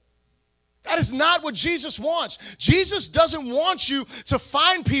gospel-centered. That is not what Jesus wants. Jesus doesn't want you to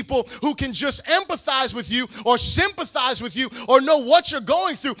find people who can just empathize with you or sympathize with you or know what you're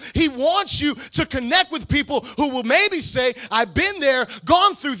going through. He wants you to connect with people who will maybe say, I've been there,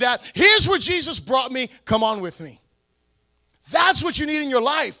 gone through that. Here's where Jesus brought me. Come on with me. That's what you need in your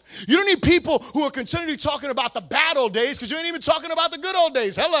life. You don't need people who are continually talking about the bad old days because you ain't even talking about the good old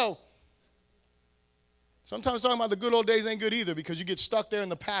days. Hello. Sometimes talking about the good old days ain't good either because you get stuck there in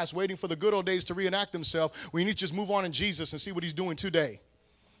the past waiting for the good old days to reenact themselves when you need to just move on in Jesus and see what he's doing today.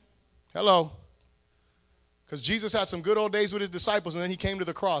 Hello. Because Jesus had some good old days with his disciples and then he came to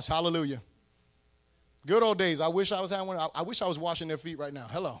the cross. Hallelujah. Good old days. I wish I was having one. I wish I was washing their feet right now.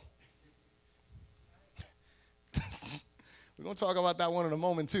 Hello. We're going to talk about that one in a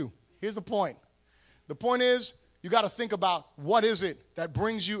moment too. Here's the point. The point is you got to think about what is it that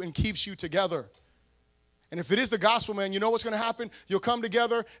brings you and keeps you together. And if it is the gospel, man, you know what's going to happen? You'll come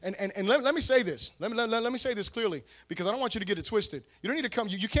together, and let me say this. Let me say this clearly, because I don't want you to get it twisted. You don't need to come.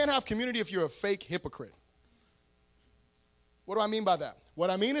 You can't have community if you're a fake hypocrite. What do I mean by that? What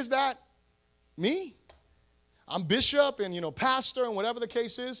I mean is that me, I'm bishop and, pastor and whatever the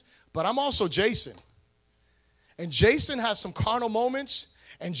case is, but I'm also Jason. And Jason has some carnal moments,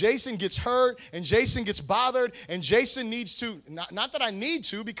 and Jason gets hurt, and Jason gets bothered, and Jason needs to, not that I need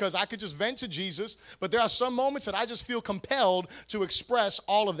to because I could just vent to Jesus, but there are some moments that I just feel compelled to express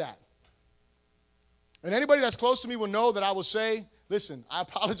all of that. And anybody that's close to me will know that I will say, listen, I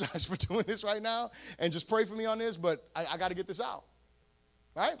apologize for doing this right now, and just pray for me on this, but I got to get this out.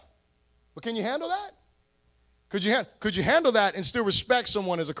 Right? But can you handle that? Could you handle that and still respect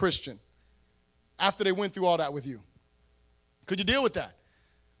someone as a Christian after they went through all that with you? Could you deal with that?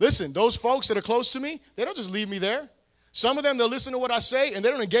 Listen, those folks that are close to me, they don't just leave me there. Some of them, they'll listen to what I say, and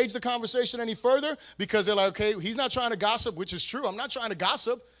they don't engage the conversation any further because they're like, okay, he's not trying to gossip, which is true. I'm not trying to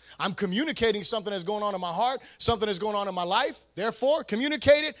gossip. I'm communicating something that's going on in my heart, something that's going on in my life. Therefore,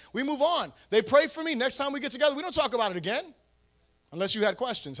 communicate it. We move on. They pray for me. Next time we get together, we don't talk about it again unless you had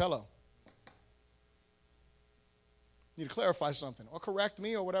questions. Hello. You need to clarify something or correct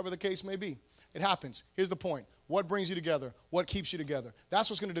me or whatever the case may be. It happens. Here's the point. What brings you together? What keeps you together? That's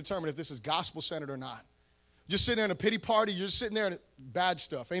what's going to determine if this is gospel-centered or not. Just sitting there in a pity party, you're just sitting there in bad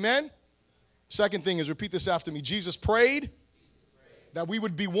stuff. Amen? Second thing is, repeat this after me. Jesus prayed that we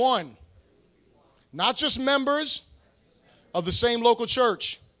would be one. Not just members of the same local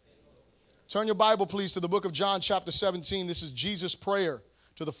church. Turn your Bible, please, to the book of John, chapter 17. This is Jesus' prayer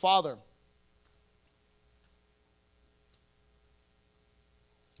to the Father.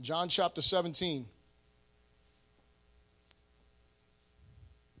 John chapter 17.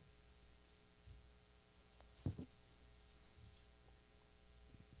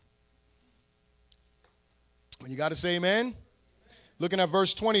 When you got to say amen. Looking at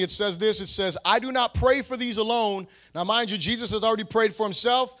verse 20, it says this. It says, I do not pray for these alone. Now, mind you, Jesus has already prayed for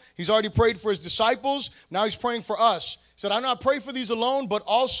himself. He's already prayed for his disciples. Now he's praying for us. He said, I do not pray for these alone, but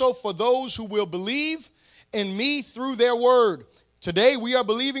also for those who will believe in me through their word. Today, we are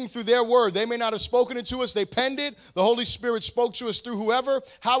believing through their word. They may not have spoken it to us. They penned it. The Holy Spirit spoke to us through whoever.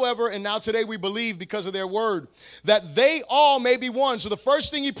 However, and now today we believe because of their word, that they all may be one. So the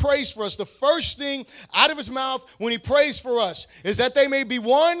first thing he prays for us, the first thing out of his mouth when he prays for us is that they may be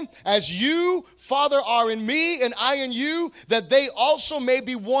one as you, Father, are in me and I in you, that they also may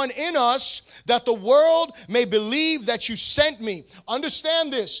be one in us, that the world may believe that you sent me.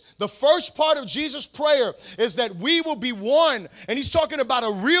 Understand this. The first part of Jesus' prayer is that we will be one. And he's talking about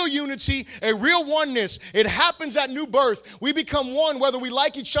a real unity, a real oneness. It happens at new birth. We become one whether we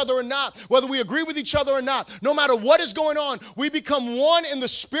like each other or not, whether we agree with each other or not. No matter what is going on, we become one in the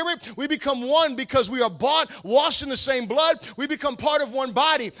spirit. We become one because we are bought, washed in the same blood. We become part of one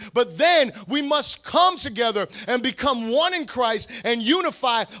body. But then we must come together and become one in Christ and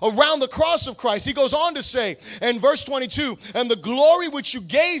unify around the cross of Christ. He goes on to say in verse 22, and the glory which you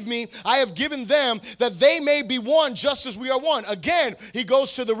gave me, I have given them, that they may be one just as we are one. Again, he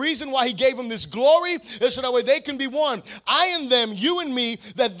goes to the reason why he gave them this glory is so that way they can be one. I and them, you and me,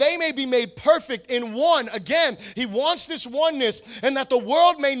 that they may be made perfect in one. Again, he wants this oneness, and that the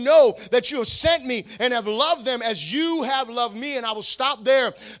world may know that you have sent me and have loved them as you have loved me. And I will stop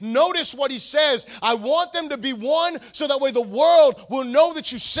there. Notice what he says. I want them to be one so that way the world will know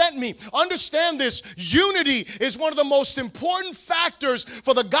that you sent me. Understand this. Unity is one of the most important factors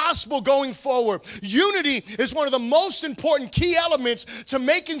for the gospel going forward. Unity is one of the most important keys key elements to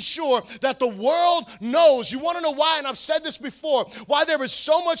making sure that the world knows. You want to know why? And I've said this before, why there is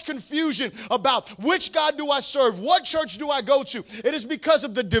so much confusion about which God do I serve, what church do I go to. It is because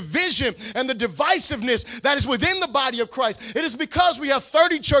of the division and the divisiveness that is within the body of Christ. It is because we have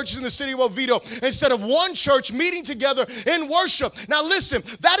 30 churches in the city of Oviedo instead of one church meeting together in worship. Now listen,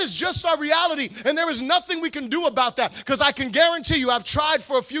 that is just our reality, and there is nothing we can do about that, because I can guarantee you, I've tried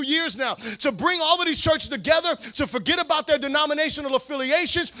for a few years now to bring all of these churches together to forget about their denominational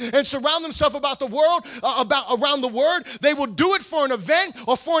affiliations and surround themselves about the world, around the word. They will do it for an event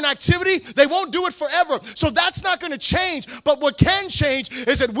or for an activity. They won't do it forever. So that's not going to change. But what can change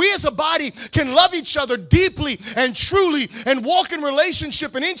is that we as a body can love each other deeply and truly and walk in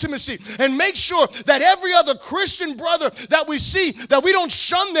relationship and intimacy and make sure that every other Christian brother that we see, that we don't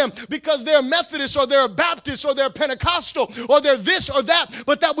shun them because they're Methodist or they're Baptist or they're Pentecostal or they're this or that,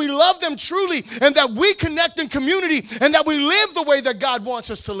 but that we love them truly and that we connect in community and that we live the way that God wants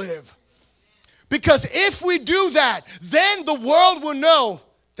us to live. Because if we do that, then the world will know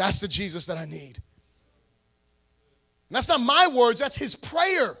that's the Jesus that I need. And that's not my words, that's his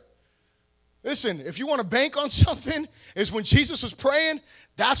prayer. Listen, if you want to bank on something, is when Jesus was praying,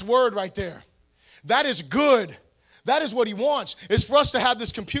 that's word right there. That is good. That is what he wants, is for us to have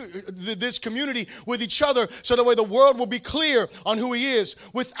this community with each other so that way the world will be clear on who he is.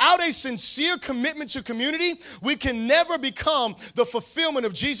 Without a sincere commitment to community, we can never become the fulfillment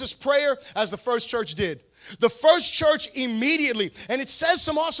of Jesus' prayer as the first church did. The first church immediately, and it says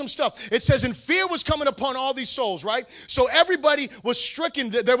some awesome stuff. It says, and fear was coming upon all these souls, right? So everybody was stricken.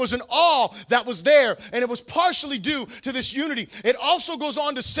 There was an awe that was there, and it was partially due to this unity. It also goes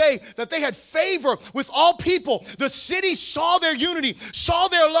on to say that they had favor with all people. The city saw their unity, saw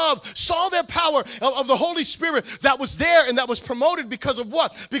their love, saw their power of the Holy Spirit that was there and that was promoted because of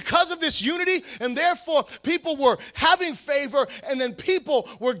what? Because of this unity, and therefore people were having favor, and then people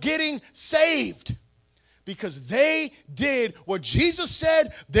were getting saved. Because they did what Jesus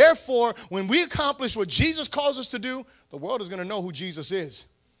said. Therefore, when we accomplish what Jesus calls us to do, the world is going to know who Jesus is.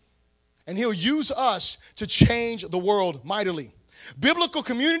 And he'll use us to change the world mightily. Biblical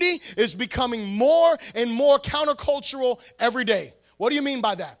community is becoming more and more countercultural every day. What do you mean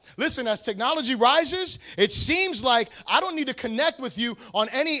by that? Listen, as technology rises, it seems like I don't need to connect with you on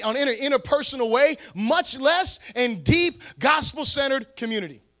any interpersonal way, much less in deep gospel-centered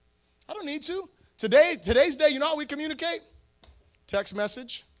community. I don't need to. Today's day, you know how we communicate? Text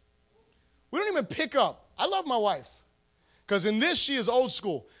message. We don't even pick up. I love my wife, because in this, she is old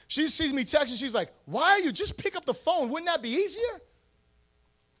school. She sees me texting, she's like, why are you? Just pick up the phone. Wouldn't that be easier?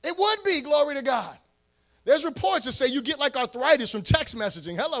 It would be, glory to God. There's reports that say you get like arthritis from text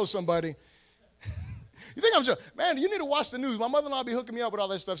messaging. Hello, somebody. You think I'm just, man, you need to watch the news. My mother-in-law be hooking me up with all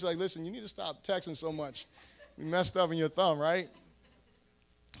that stuff. She's like, listen, you need to stop texting so much. You messed up in your thumb, right?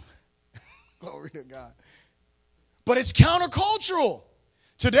 Glory to God. But it's countercultural.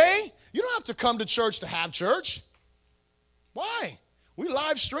 Today, you don't have to come to church to have church. Why? We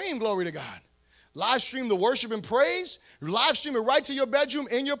live stream, glory to God. Live stream the worship and praise. Live stream it right to your bedroom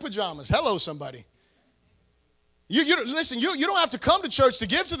in your pajamas. Hello, somebody. Listen, you don't have to come to church to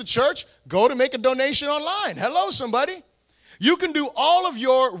give to the church. Go to make a donation online. Hello, somebody. You can do all of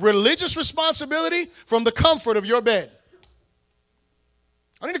your religious responsibility from the comfort of your bed.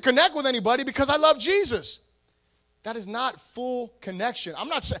 I don't need to connect with anybody because I love Jesus. That is not full connection. I'm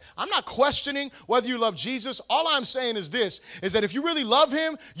not questioning whether you love Jesus. All I'm saying is this, is that if you really love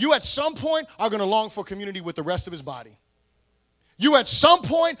him, you at some point are going to long for community with the rest of his body. You at some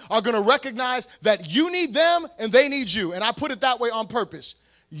point are going to recognize that you need them and they need you. And I put it that way on purpose.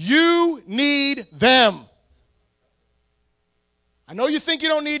 You need them. I know you think you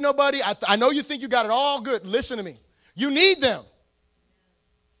don't need nobody. I know you think you got it all good. Listen to me. You need them.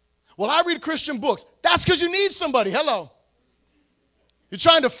 Well, I read Christian books. That's because you need somebody. Hello. You're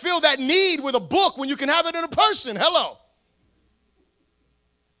trying to fill that need with a book when you can have it in a person. Hello.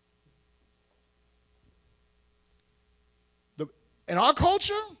 In our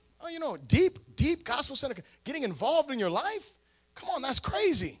culture, deep gospel-centered, getting involved in your life, come on, that's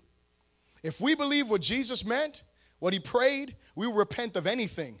crazy. If we believe what Jesus meant, what he prayed, we will repent of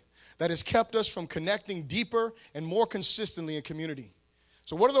anything that has kept us from connecting deeper and more consistently in community.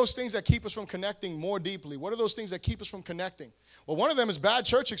 So what are those things that keep us from connecting more deeply? What are those things that keep us from connecting? Well, one of them is bad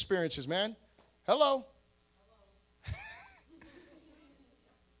church experiences, man. Hello.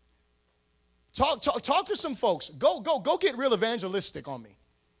 Talk to some folks. Go get real evangelistic on me.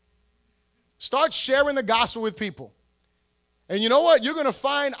 Start sharing the gospel with people. And you know what? You're going to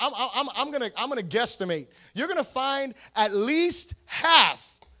find, I'm going to guesstimate. You're going to find at least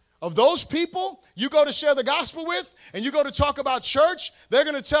half of those people you go to share the gospel with and you go to talk about church, they're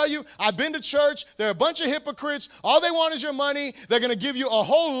going to tell you, I've been to church. They're a bunch of hypocrites. All they want is your money. They're going to give you a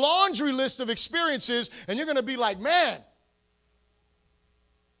whole laundry list of experiences, and you're going to be like, man.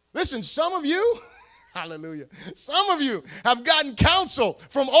 Listen, some of you, hallelujah, some of you have gotten counsel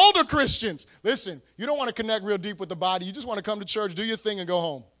from older Christians. Listen, you don't want to connect real deep with the body. You just want to come to church, do your thing, and go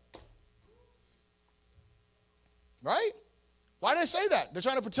home. Right? Why did they say that? They're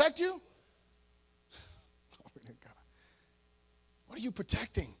trying to protect you? Glory to God. What are you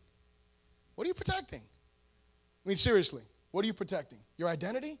protecting? What are you protecting? I mean, seriously, what are you protecting? Your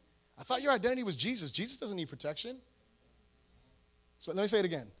identity? I thought your identity was Jesus. Jesus doesn't need protection. So let me say it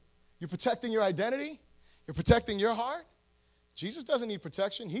again. You're protecting your identity? You're protecting your heart? Jesus doesn't need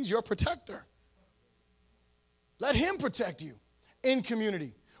protection. He's your protector. Let him protect you in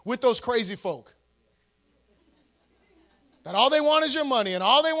community with those crazy folk. That all they want is your money and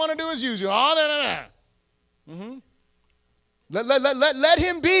all they want to do is use you. All that. Mm-hmm. Let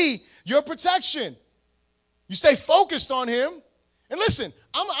him be your protection. You stay focused on him. And listen,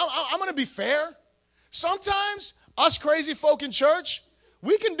 I'm going to be fair. Sometimes us crazy folk in church,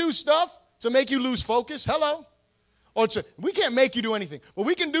 we can do stuff to make you lose focus. Hello. We can't make you do anything. But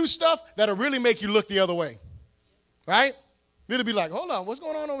we can do stuff that'll really make you look the other way. Right? It'll be like, hold on, what's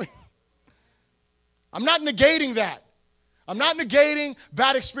going on over here? I'm not negating that. I'm not negating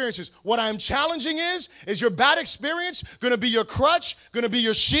bad experiences. What I'm challenging is your bad experience going to be your crutch, going to be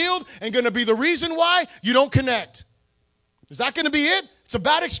your shield, and going to be the reason why you don't connect? Is that going to be it? It's a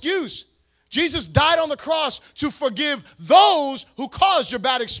bad excuse. Jesus died on the cross to forgive those who caused your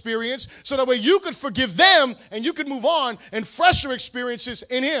bad experience so that way you could forgive them and you could move on and fresher experiences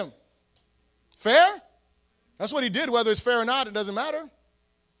in him. Fair? That's what he did. Whether it's fair or not, it doesn't matter.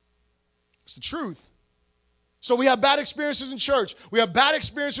 It's the truth. So we have bad experiences in church. We have bad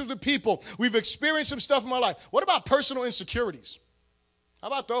experiences with people. We've experienced some stuff in my life. What about personal insecurities? How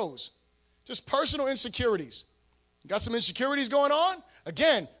about those? Just personal insecurities. You got some insecurities going on?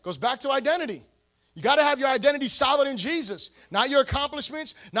 Again, goes back to identity. You got to have your identity solid in Jesus. Not your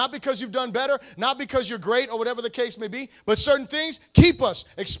accomplishments, not because you've done better, not because you're great or whatever the case may be, but certain things keep us.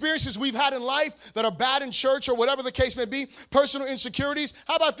 Experiences we've had in life that are bad in church or whatever the case may be, personal insecurities.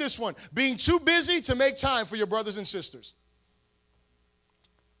 How about this one? Being too busy to make time for your brothers and sisters.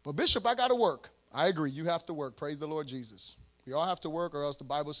 Well, Bishop, I got to work. I agree. You have to work. Praise the Lord Jesus. We all have to work or else the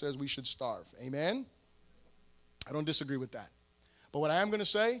Bible says we should starve. Amen? I don't disagree with that. But what I am going to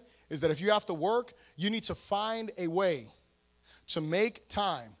say is that if you have to work, you need to find a way to make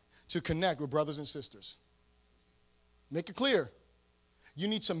time to connect with brothers and sisters. Make it clear. You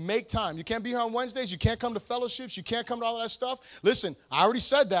need to make time. You can't be here on Wednesdays. You can't come to fellowships. You can't come to all of that stuff. Listen, I already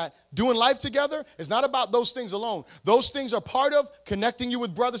said that. Doing life together is not about those things alone. Those things are part of connecting you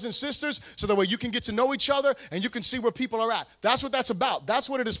with brothers and sisters so that way you can get to know each other and you can see where people are at. That's what that's about. That's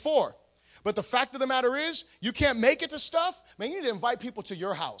what it is for. But the fact of the matter is, you can't make it to stuff. Man, you need to invite people to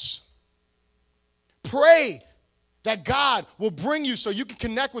your house. Pray that God will bring you so you can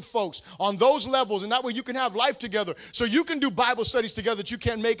connect with folks on those levels, and that way you can have life together, so you can do Bible studies together that you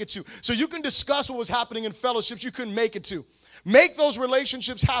can't make it to, so you can discuss what was happening in fellowships you couldn't make it to. Make those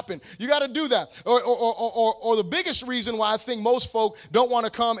relationships happen. You got to do that. Or the biggest reason why I think most folk don't want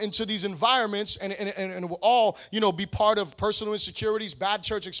to come into these environments and will all, be part of personal insecurities, bad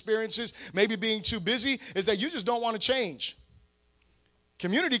church experiences, maybe being too busy, is that you just don't want to change.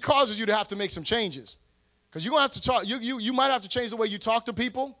 Community causes you to have to make some changes. Because you're going to have to talk. You might have to change the way you talk to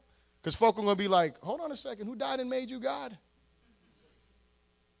people. Because folk are going to be like, hold on a second, who died and made you God?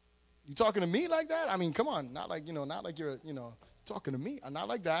 You talking to me like that? I mean, come on, not like you're, talking to me. Not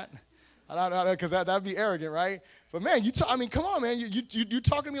like that. Because that'd be arrogant, right? But man, come on, man. You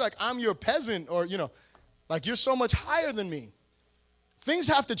talking to me like I'm your peasant or, like you're so much higher than me. Things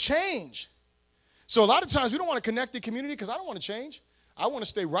have to change. So a lot of times we don't want to connect the community because I don't want to change. I want to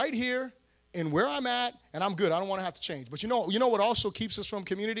stay right here in where I'm at, and I'm good. I don't want to have to change. But you know what also keeps us from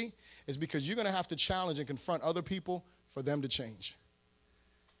community is because you're going to have to challenge and confront other people for them to change.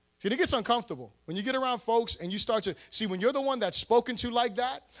 See, it gets uncomfortable. When you get around folks and you start to see when you're the one that's spoken to like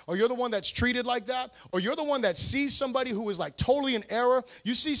that, or you're the one that's treated like that, or you're the one that sees somebody who is like totally in error,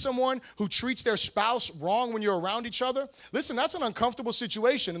 you see someone who treats their spouse wrong when you're around each other, listen, that's an uncomfortable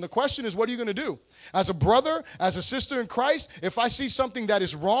situation. And the question is, what are you going to do? As a brother, as a sister in Christ, if I see something that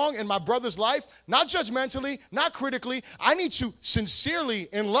is wrong in my brother's life, not judgmentally, not critically, I need to sincerely,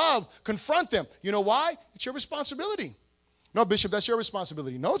 in love, confront them. You know why? It's your responsibility. No, Bishop, that's your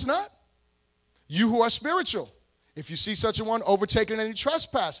responsibility. No, it's not. You who are spiritual, if you see such a one overtaken any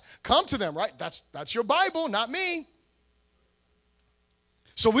trespass, come to them, right? That's your Bible, not me.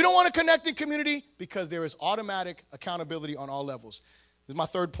 So we don't want to connect in community because there is automatic accountability on all levels. This is my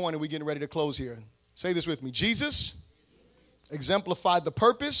third point, and we're getting ready to close here. Say this with me. Jesus exemplified the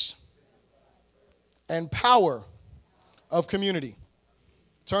purpose and power of community.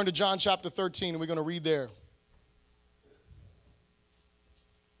 Turn to John chapter 13, and we're going to read there.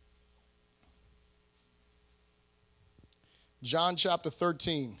 John chapter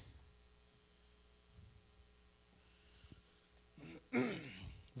 13.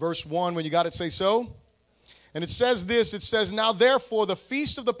 Verse 1, when you got it, say so. And it says this, it says, now therefore the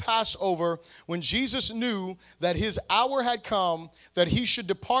feast of the Passover, when Jesus knew that his hour had come, that he should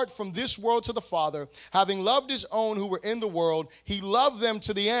depart from this world to the Father, having loved his own who were in the world, he loved them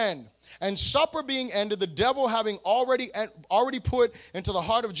to the end. And supper being ended, the devil having already put into the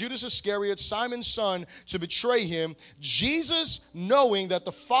heart of Judas Iscariot, Simon's son, to betray him, Jesus, knowing that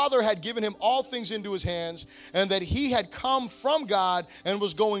the Father had given him all things into his hands, and that he had come from God and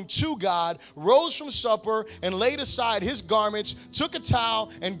was going to God, rose from supper and laid aside his garments, took a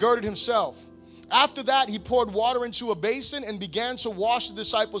towel and girded himself. After that, he poured water into a basin and began to wash the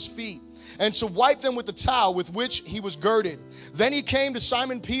disciples' feet, and to wipe them with the towel with which he was girded. Then he came to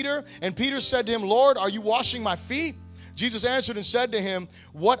Simon Peter, and Peter said to him, Lord, are you washing my feet? Jesus answered and said to him,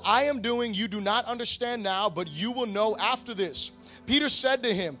 what I am doing you do not understand now, but you will know after this. Peter said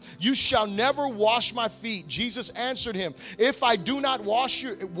to him, you shall never wash my feet. Jesus answered him, if I do not wash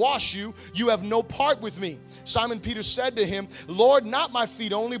you, you have no part with me. Simon Peter said to him, Lord, not my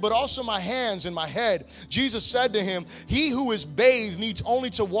feet only, but also my hands and my head. Jesus said to him, he who is bathed needs only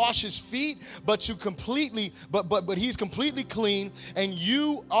to wash his feet, but he's completely clean, and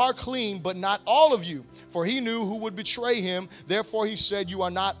you are clean, but not all of you. For he knew who would betray him. Therefore he said, you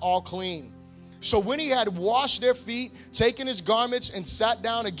are not all clean. So when he had washed their feet, taken his garments, and sat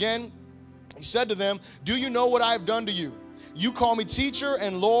down again, he said to them, do you know what I have done to you? You call me teacher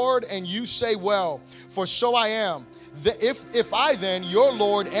and Lord, and you say, well, for so I am. If I then, your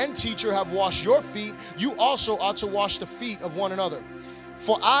Lord and teacher, have washed your feet, you also ought to wash the feet of one another.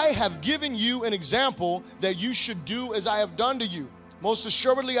 For I have given you an example that you should do as I have done to you. Most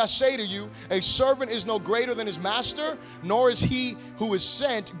assuredly I say to you, a servant is no greater than his master, nor is he who is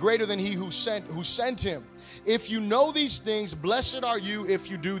sent greater than he who sent him. If you know these things, blessed are you if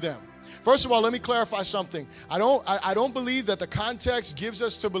you do them. First of all, let me clarify something. I don't believe that the context gives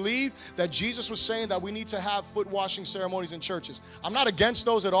us to believe that Jesus was saying that we need to have foot washing ceremonies in churches. I'm not against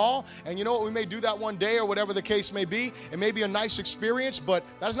those at all. And you know what? We may do that one day or whatever the case may be. It may be a nice experience, but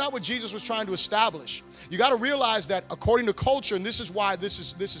that's not what Jesus was trying to establish. You got to realize that according to culture, and this is why this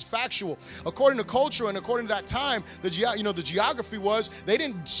is factual. According to culture and according to that time, the geography was they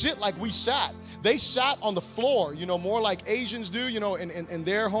didn't sit like we sat. They sat on the floor, more like Asians do, in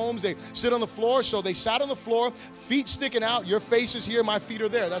their homes. They sit on the floor. So they sat on the floor, feet sticking out. Your face is here, my feet are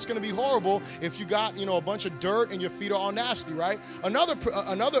there. That's going to be horrible if you got, a bunch of dirt and your feet are all nasty, right?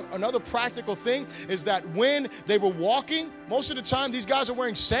 Another practical thing is that when they were walking, most of the time these guys are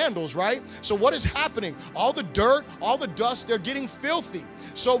wearing sandals, right? So what is happening? All the dirt, all the dust, they're getting filthy.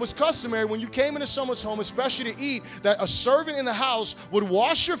 So it was customary when you came into someone's home, especially to eat, that a servant in the house would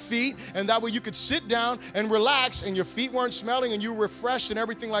wash your feet, and that way you could sit down and relax and your feet weren't smelling and you were refreshed and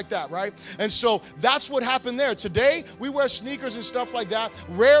everything like that, right? And so that's what happened there. Today, we wear sneakers and stuff like that.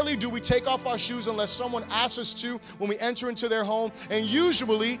 Rarely do we take off our shoes unless someone asks us to when we enter into their home. And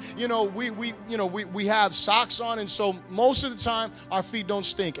usually, we have socks on, and so most of the time our feet don't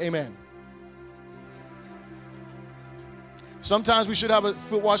stink. Amen. Sometimes we should have a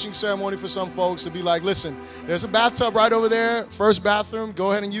foot washing ceremony for some folks to be like, listen, there's a bathtub right over there, first bathroom.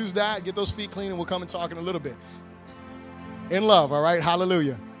 Go ahead and use that. Get those feet clean, and we'll come and talk in a little bit. In love, all right?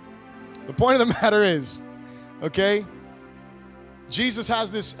 Hallelujah. The point of the matter is, okay, Jesus has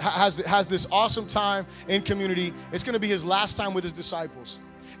this awesome time in community. It's going to be his last time with his disciples.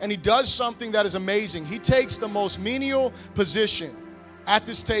 And he does something that is amazing. He takes the most menial position at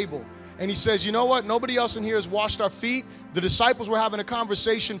this table. And he says, you know what? Nobody else in here has washed our feet. The disciples were having a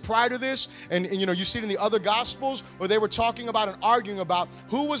conversation prior to this. And you see it in the other Gospels where they were talking about and arguing about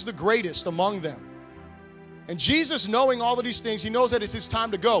who was the greatest among them. And Jesus, knowing all of these things, he knows that it's his time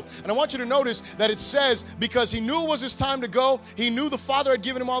to go. And I want you to notice that it says, because he knew it was his time to go, he knew the Father had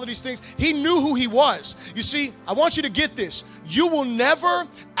given him all of these things. He knew who he was. You see, I want you to get this. You will never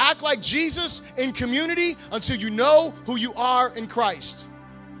act like Jesus in community until you know who you are in Christ.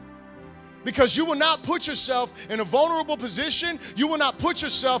 Because you will not put yourself in a vulnerable position. You will not put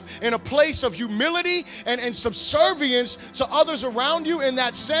yourself in a place of humility and subservience to others around you in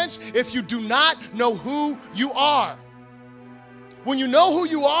that sense if you do not know who you are. When you know who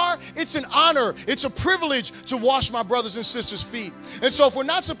you are, it's an honor, it's a privilege to wash my brothers and sisters' feet. And so if we're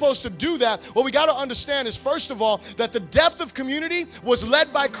not supposed to do that, what we got to understand is, first of all, that the depth of community was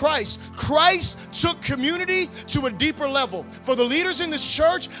led by Christ. Christ took community to a deeper level. For the leaders in this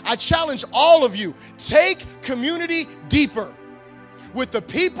church, I challenge all of you, take community deeper. With the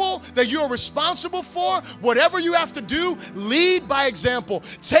people that you're responsible for, whatever you have to do, lead by example.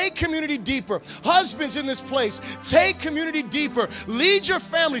 Take community deeper. Husbands in this place, take community deeper. Lead your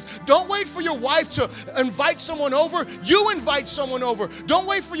families. Don't wait for your wife to invite someone over. You invite someone over. Don't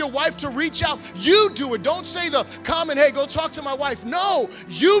wait for your wife to reach out. You do it. Don't say the common, hey, go talk to my wife. No,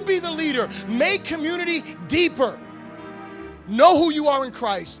 you be the leader. Make community deeper. Know who you are in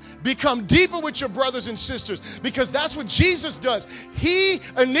Christ. Become deeper with your brothers and sisters, because that's what Jesus does. He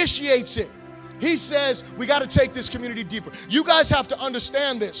initiates it. He says, we got to take this community deeper. You guys have to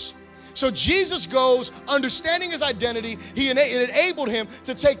understand this. So Jesus goes, understanding his identity, it enabled him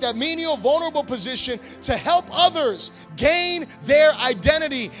to take that menial, vulnerable position to help others gain their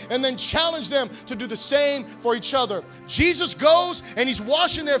identity and then challenge them to do the same for each other. Jesus goes and he's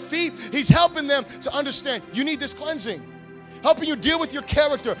washing their feet. He's helping them to understand, you need this cleansing. Helping you deal with your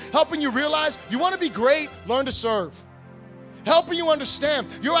character, helping you realize you want to be great, learn to serve. Helping you understand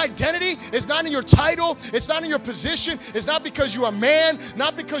your identity is not in your title, it's not in your position, it's not because you are a man,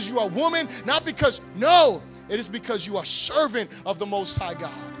 not because you are a woman, no, it is because you are servant of the Most High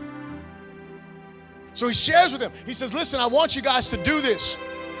God. So he shares with them, he says, listen, I want you guys to do this.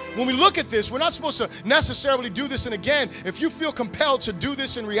 When we look at this, we're not supposed to necessarily do this. And again, if you feel compelled to do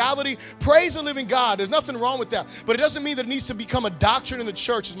this in reality, praise the living God. There's nothing wrong with that. But it doesn't mean that it needs to become a doctrine in the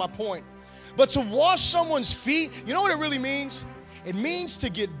church, is my point. But to wash someone's feet, you know what it really means? It means to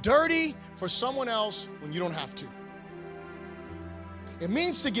get dirty for someone else when you don't have to. It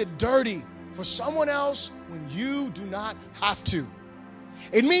means to get dirty for someone else when you do not have to.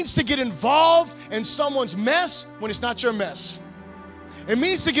 It means to get involved in someone's mess when it's not your mess. It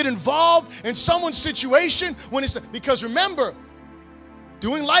means to get involved in someone's situation when it's not, because remember,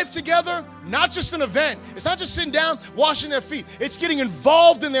 doing life together, not just an event. It's not just sitting down, washing their feet. It's getting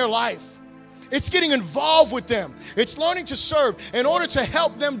involved in their life. It's getting involved with them. It's learning to serve in order to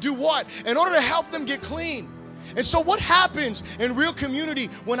help them do what? In order to help them get clean. And so what happens in real community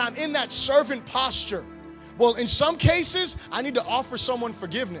when I'm in that servant posture? Well, in some cases, I need to offer someone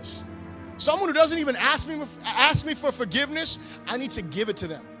forgiveness. Someone who doesn't even ask me for forgiveness, I need to give it to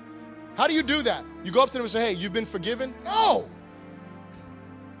them. How do you do that? You go up to them and say, hey, you've been forgiven? No.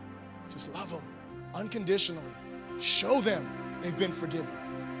 Just love them unconditionally. Show them they've been forgiven.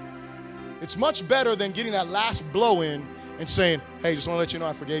 It's much better than getting that last blow in and saying, hey, just want to let you know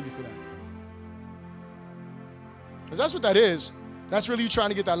I forgave you for that. Because that's what that is. That's really you trying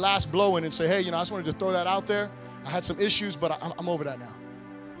to get that last blow in and say, hey, I just wanted to throw that out there. I had some issues, but I'm over that now.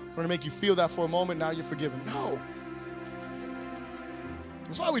 I want to make you feel that for a moment. Now you're forgiven. No.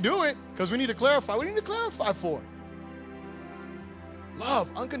 That's why we do it, because we need to clarify. We need to clarify for it.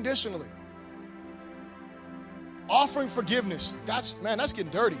 Love unconditionally. Offering forgiveness. That's getting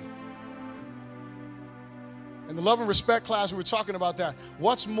dirty. In the love and respect class, we were talking about that.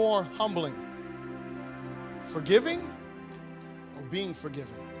 What's more humbling? Forgiving or being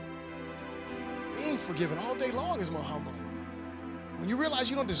forgiven? Being forgiven all day long is more humbling. When you realize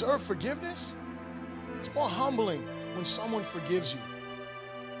you don't deserve forgiveness, it's more humbling when someone forgives you.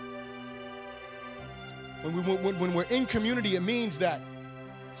 When we're in community, it means that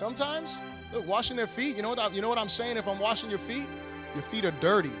sometimes, look, washing their feet, you know what I'm saying? If I'm washing your feet are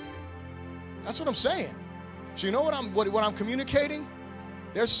dirty. That's what I'm saying. So you know what I'm communicating?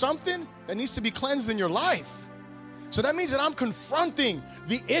 There's something that needs to be cleansed in your life. So that means that I'm confronting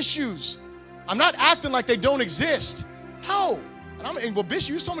the issues. I'm not acting like they don't exist. No. Well,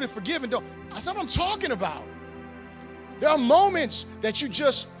 Bishop, you told me to forgive and don't. That's not what I'm talking about. There are moments that you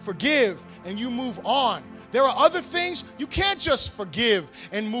just forgive and you move on. There are other things you can't just forgive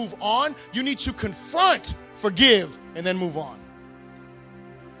and move on. You need to confront, forgive, and then move on.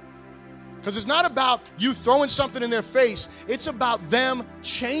 Because it's not about you throwing something in their face. It's about them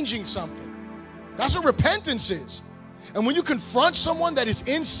changing something. That's what repentance is. And when you confront someone that is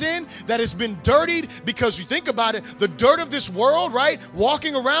in sin, that has been dirtied, because you think about it, the dirt of this world, right?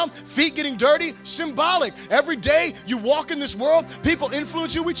 Walking around, feet getting dirty, symbolic. Every day you walk in this world, people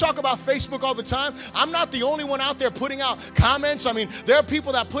influence you. We talk about Facebook all the time. I'm not the only one out there putting out comments. I mean, there are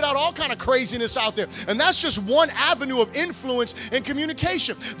people that put out all kind of craziness out there. And that's just one avenue of influence and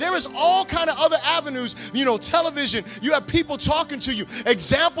communication. There is all kind of other avenues, television. You have people talking to you,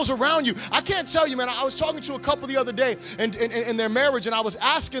 examples around you. I can't tell you, man, I was talking to a couple the other day, in their marriage, and I was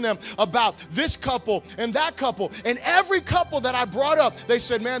asking them about this couple and that couple. And every couple that I brought up, they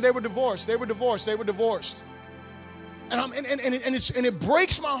said, man, they were divorced. They were divorced. They were divorced. And it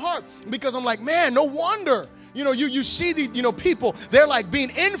breaks my heart because I'm like, man, no wonder. You see the, people, they're like being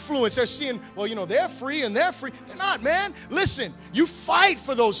influenced. They're seeing, well, they're free and they're free. They're not, man. Listen, you fight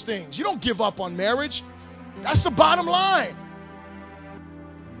for those things. You don't give up on marriage. That's the bottom line.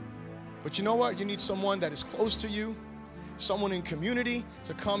 But you know what? You need someone that is close to you, someone in community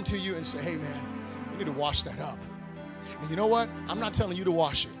to come to you and say, hey, man, you need to wash that up. And you know what? I'm not telling you to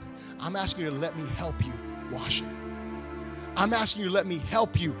wash it. I'm asking you to let me help you wash it. I'm asking you to let me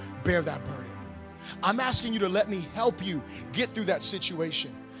help you bear that burden. I'm asking you to let me help you get through that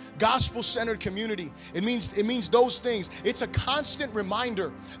situation. Gospel-centered community. It means those things. It's a constant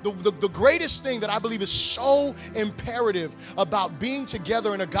reminder. The greatest thing that I believe is so imperative about being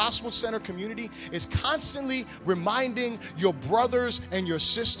together in a gospel-centered community is constantly reminding your brothers and your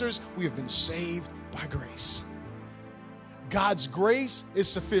sisters we have been saved by grace. God's grace is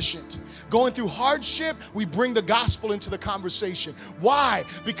sufficient. Going through hardship, we bring the gospel into the conversation. Why?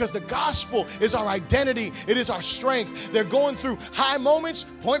 Because the gospel is our identity. It is our strength. They're going through high moments,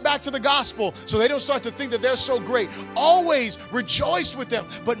 point back to the gospel so they don't start to think that they're so great. Always rejoice with them,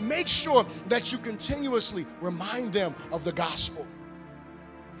 but make sure that you continuously remind them of the gospel.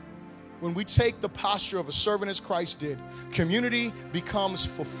 When we take the posture of a servant as Christ did, community becomes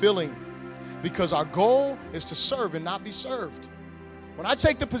fulfilling. Because our goal is to serve and not be served. When I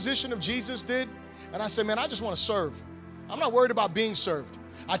take the position of Jesus did, and I say, man, I just want to serve. I'm not worried about being served.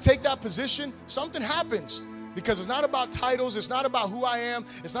 I take that position, something happens. Because it's not about titles, it's not about who I am,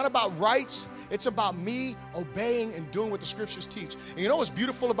 it's not about rights, it's about me obeying and doing what the scriptures teach. And you know what's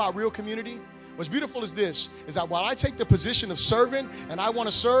beautiful about real community? What's beautiful is this, is that while I take the position of servant and I want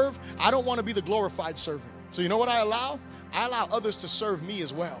to serve, I don't want to be the glorified servant. So you know what I allow? I allow others to serve me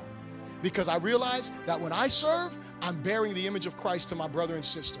as well. Because I realize that when I serve, I'm bearing the image of Christ to my brother and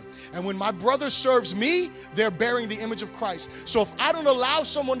sister. And when my brother serves me, they're bearing the image of Christ. So if I don't allow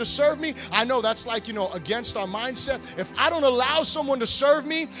someone to serve me, I know that's like, against our mindset. If I don't allow someone to serve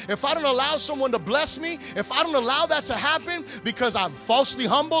me, if I don't allow someone to bless me, if I don't allow that to happen because I'm falsely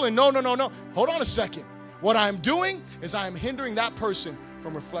humble and no. Hold on a second. What I'm doing is I am hindering that person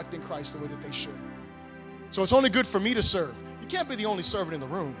from reflecting Christ the way that they should. So it's only good for me to serve. You can't be the only servant in the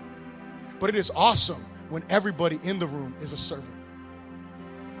room. But it is awesome when everybody in the room is a servant.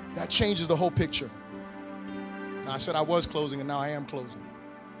 That changes the whole picture. Now, I said I was closing, and now I am closing.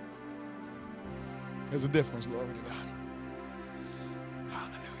 There's a difference, glory to God.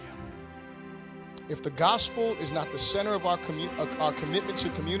 Hallelujah. If the gospel is not the center of our commitment to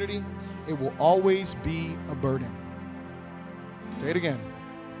community, it will always be a burden. Say it again.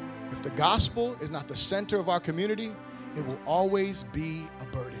 If the gospel is not the center of our community, it will always be a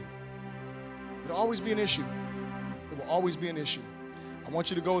burden. It'll always be an issue. It will always be an issue. I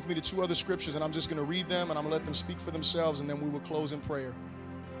want you to go with me to two other scriptures, and I'm just going to read them, and I'm going to let them speak for themselves, and then we will close in prayer.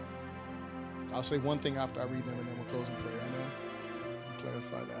 I'll say one thing after I read them, and then we'll close in prayer. Amen? I'll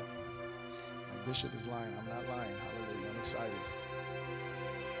clarify that. My bishop is lying. I'm not lying. Hallelujah. I'm excited.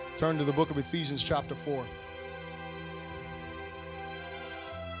 Turn to the book of Ephesians chapter 4.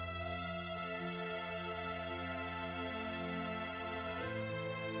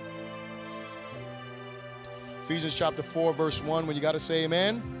 Ephesians chapter 4, verse 1, when you got to say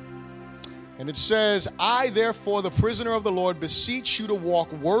amen. And it says, I, therefore, the prisoner of the Lord, beseech you to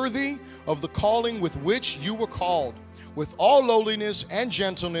walk worthy of the calling with which you were called, with all lowliness and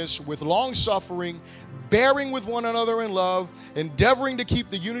gentleness, with long suffering, bearing with one another in love, endeavoring to keep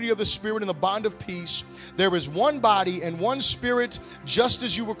the unity of the Spirit in the bond of peace. There is one body and one Spirit, just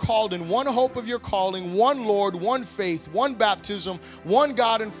as you were called in one hope of your calling, one Lord, one faith, one baptism, one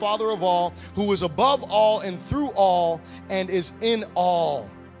God and Father of all, who is above all and through all and is in all.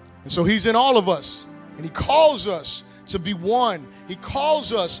 And so he's in all of us, and he calls us to be one. He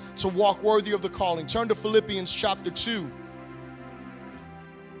calls us to walk worthy of the calling. Turn to Philippians chapter 2.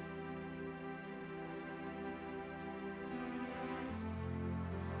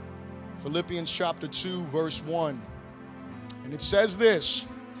 Philippians chapter 2, verse 1. And it says this,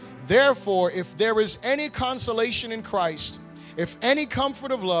 therefore, if there is any consolation in Christ, if any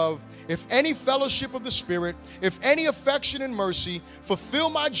comfort of love, if any fellowship of the Spirit, if any affection and mercy, fulfill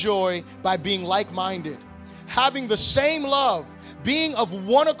my joy by being like-minded, having the same love, being of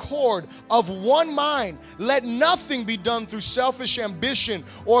one accord, of one mind. Let nothing be done through selfish ambition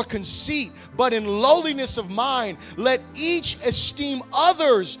or conceit, but in lowliness of mind, let each esteem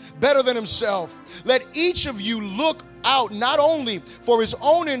others better than himself. Let each of you look out not only for his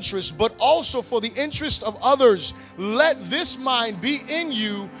own interest, but also for the interest of others. Let this mind be in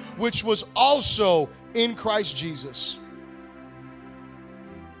you, which was also in Christ Jesus.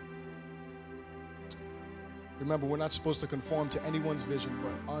 Remember, we're not supposed to conform to anyone's vision,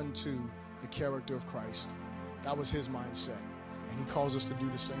 but unto the character of Christ. That was his mindset. And he calls us to do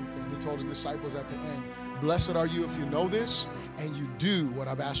the same thing. He told his disciples at the end, blessed are you if you know this and you do what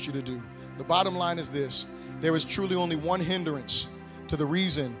I've asked you to do. The bottom line is this: there is truly only one hindrance to the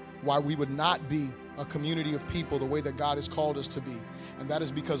reason why we would not be a community of people the way that God has called us to be. And that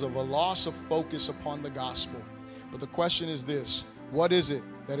is because of a loss of focus upon the gospel. But the question is this: what is it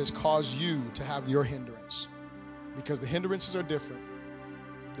that has caused you to have your hindrance? Because the hindrances are different.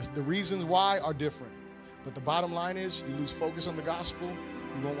 The reasons why are different. But the bottom line is, you lose focus on the gospel,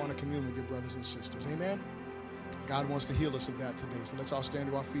 you won't want to commune with your brothers and sisters. Amen? God wants to heal us of that today. So let's all stand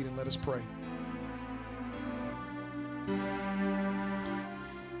to our feet and let us pray.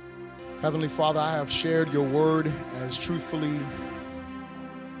 Heavenly Father, I have shared your word as truthfully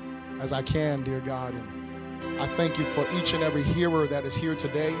as I can, dear God. And I thank you for each and every hearer that is here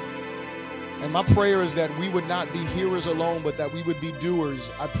today. And my prayer is that we would not be hearers alone, but that we would be doers.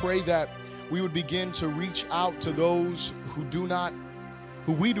 I pray that we would begin to reach out to those who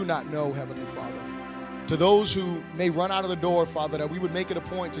we do not know, Heavenly Father. To those who may run out of the door, Father, that we would make it a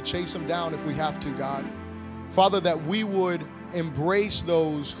point to chase them down if we have to, God. Father, that we would embrace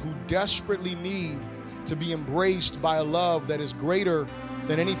those who desperately need to be embraced by a love that is greater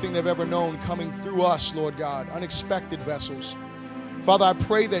than anything they've ever known coming through us, Lord God, unexpected vessels. Father, I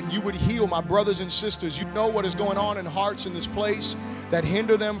pray that you would heal my brothers and sisters. You know what is going on in hearts in this place that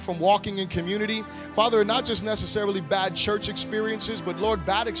hinder them from walking in community. Father, not just necessarily bad church experiences, but Lord,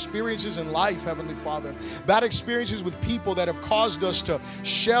 bad experiences in life, Heavenly Father. Bad experiences with people that have caused us to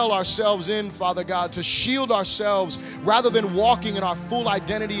shell ourselves in, Father God, to shield ourselves rather than walking in our full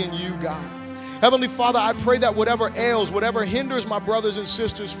identity in you, God. Heavenly Father, I pray that whatever ails, whatever hinders my brothers and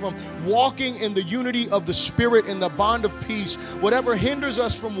sisters from walking in the unity of the Spirit, in the bond of peace, whatever hinders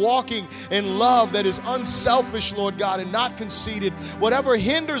us from walking in love that is unselfish, Lord God, and not conceited, whatever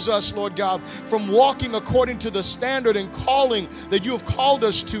hinders us, Lord God, from walking according to the standard and calling that you have called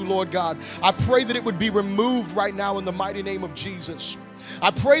us to, Lord God, I pray that it would be removed right now in the mighty name of Jesus.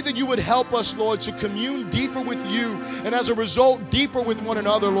 I pray that you would help us, Lord, to commune deeper with you and as a result, deeper with one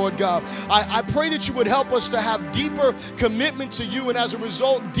another, Lord God. I pray that you would help us to have deeper commitment to you and as a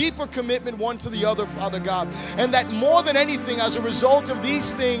result, deeper commitment one to the other, Father God. And that more than anything, as a result of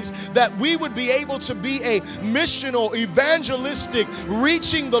these things, that we would be able to be a missional, evangelistic,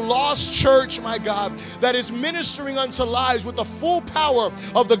 reaching the lost church, my God, that is ministering unto lives with the full power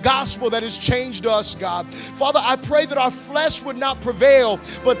of the gospel that has changed us, God. Father, I pray that our flesh would not prevail,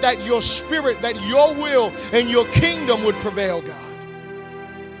 but that your spirit, that your will and your kingdom would prevail, God.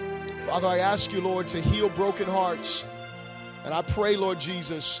 Father, I ask you, Lord, to heal broken hearts. And I pray, Lord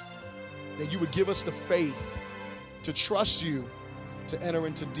Jesus, that you would give us the faith to trust you, to enter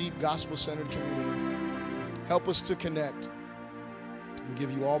into deep gospel-centered community. Help us to connect. We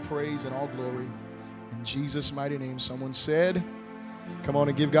give you all praise and all glory. In Jesus' mighty name, someone said, come on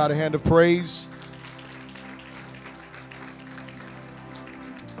and give God a hand of praise.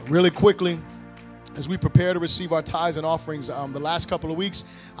 Really quickly, as we prepare to receive our tithes and offerings, the last couple of weeks,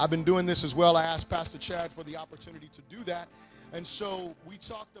 I've been doing this as well. I asked Pastor Chad for the opportunity to do that. And so we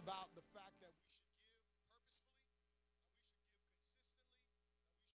talked about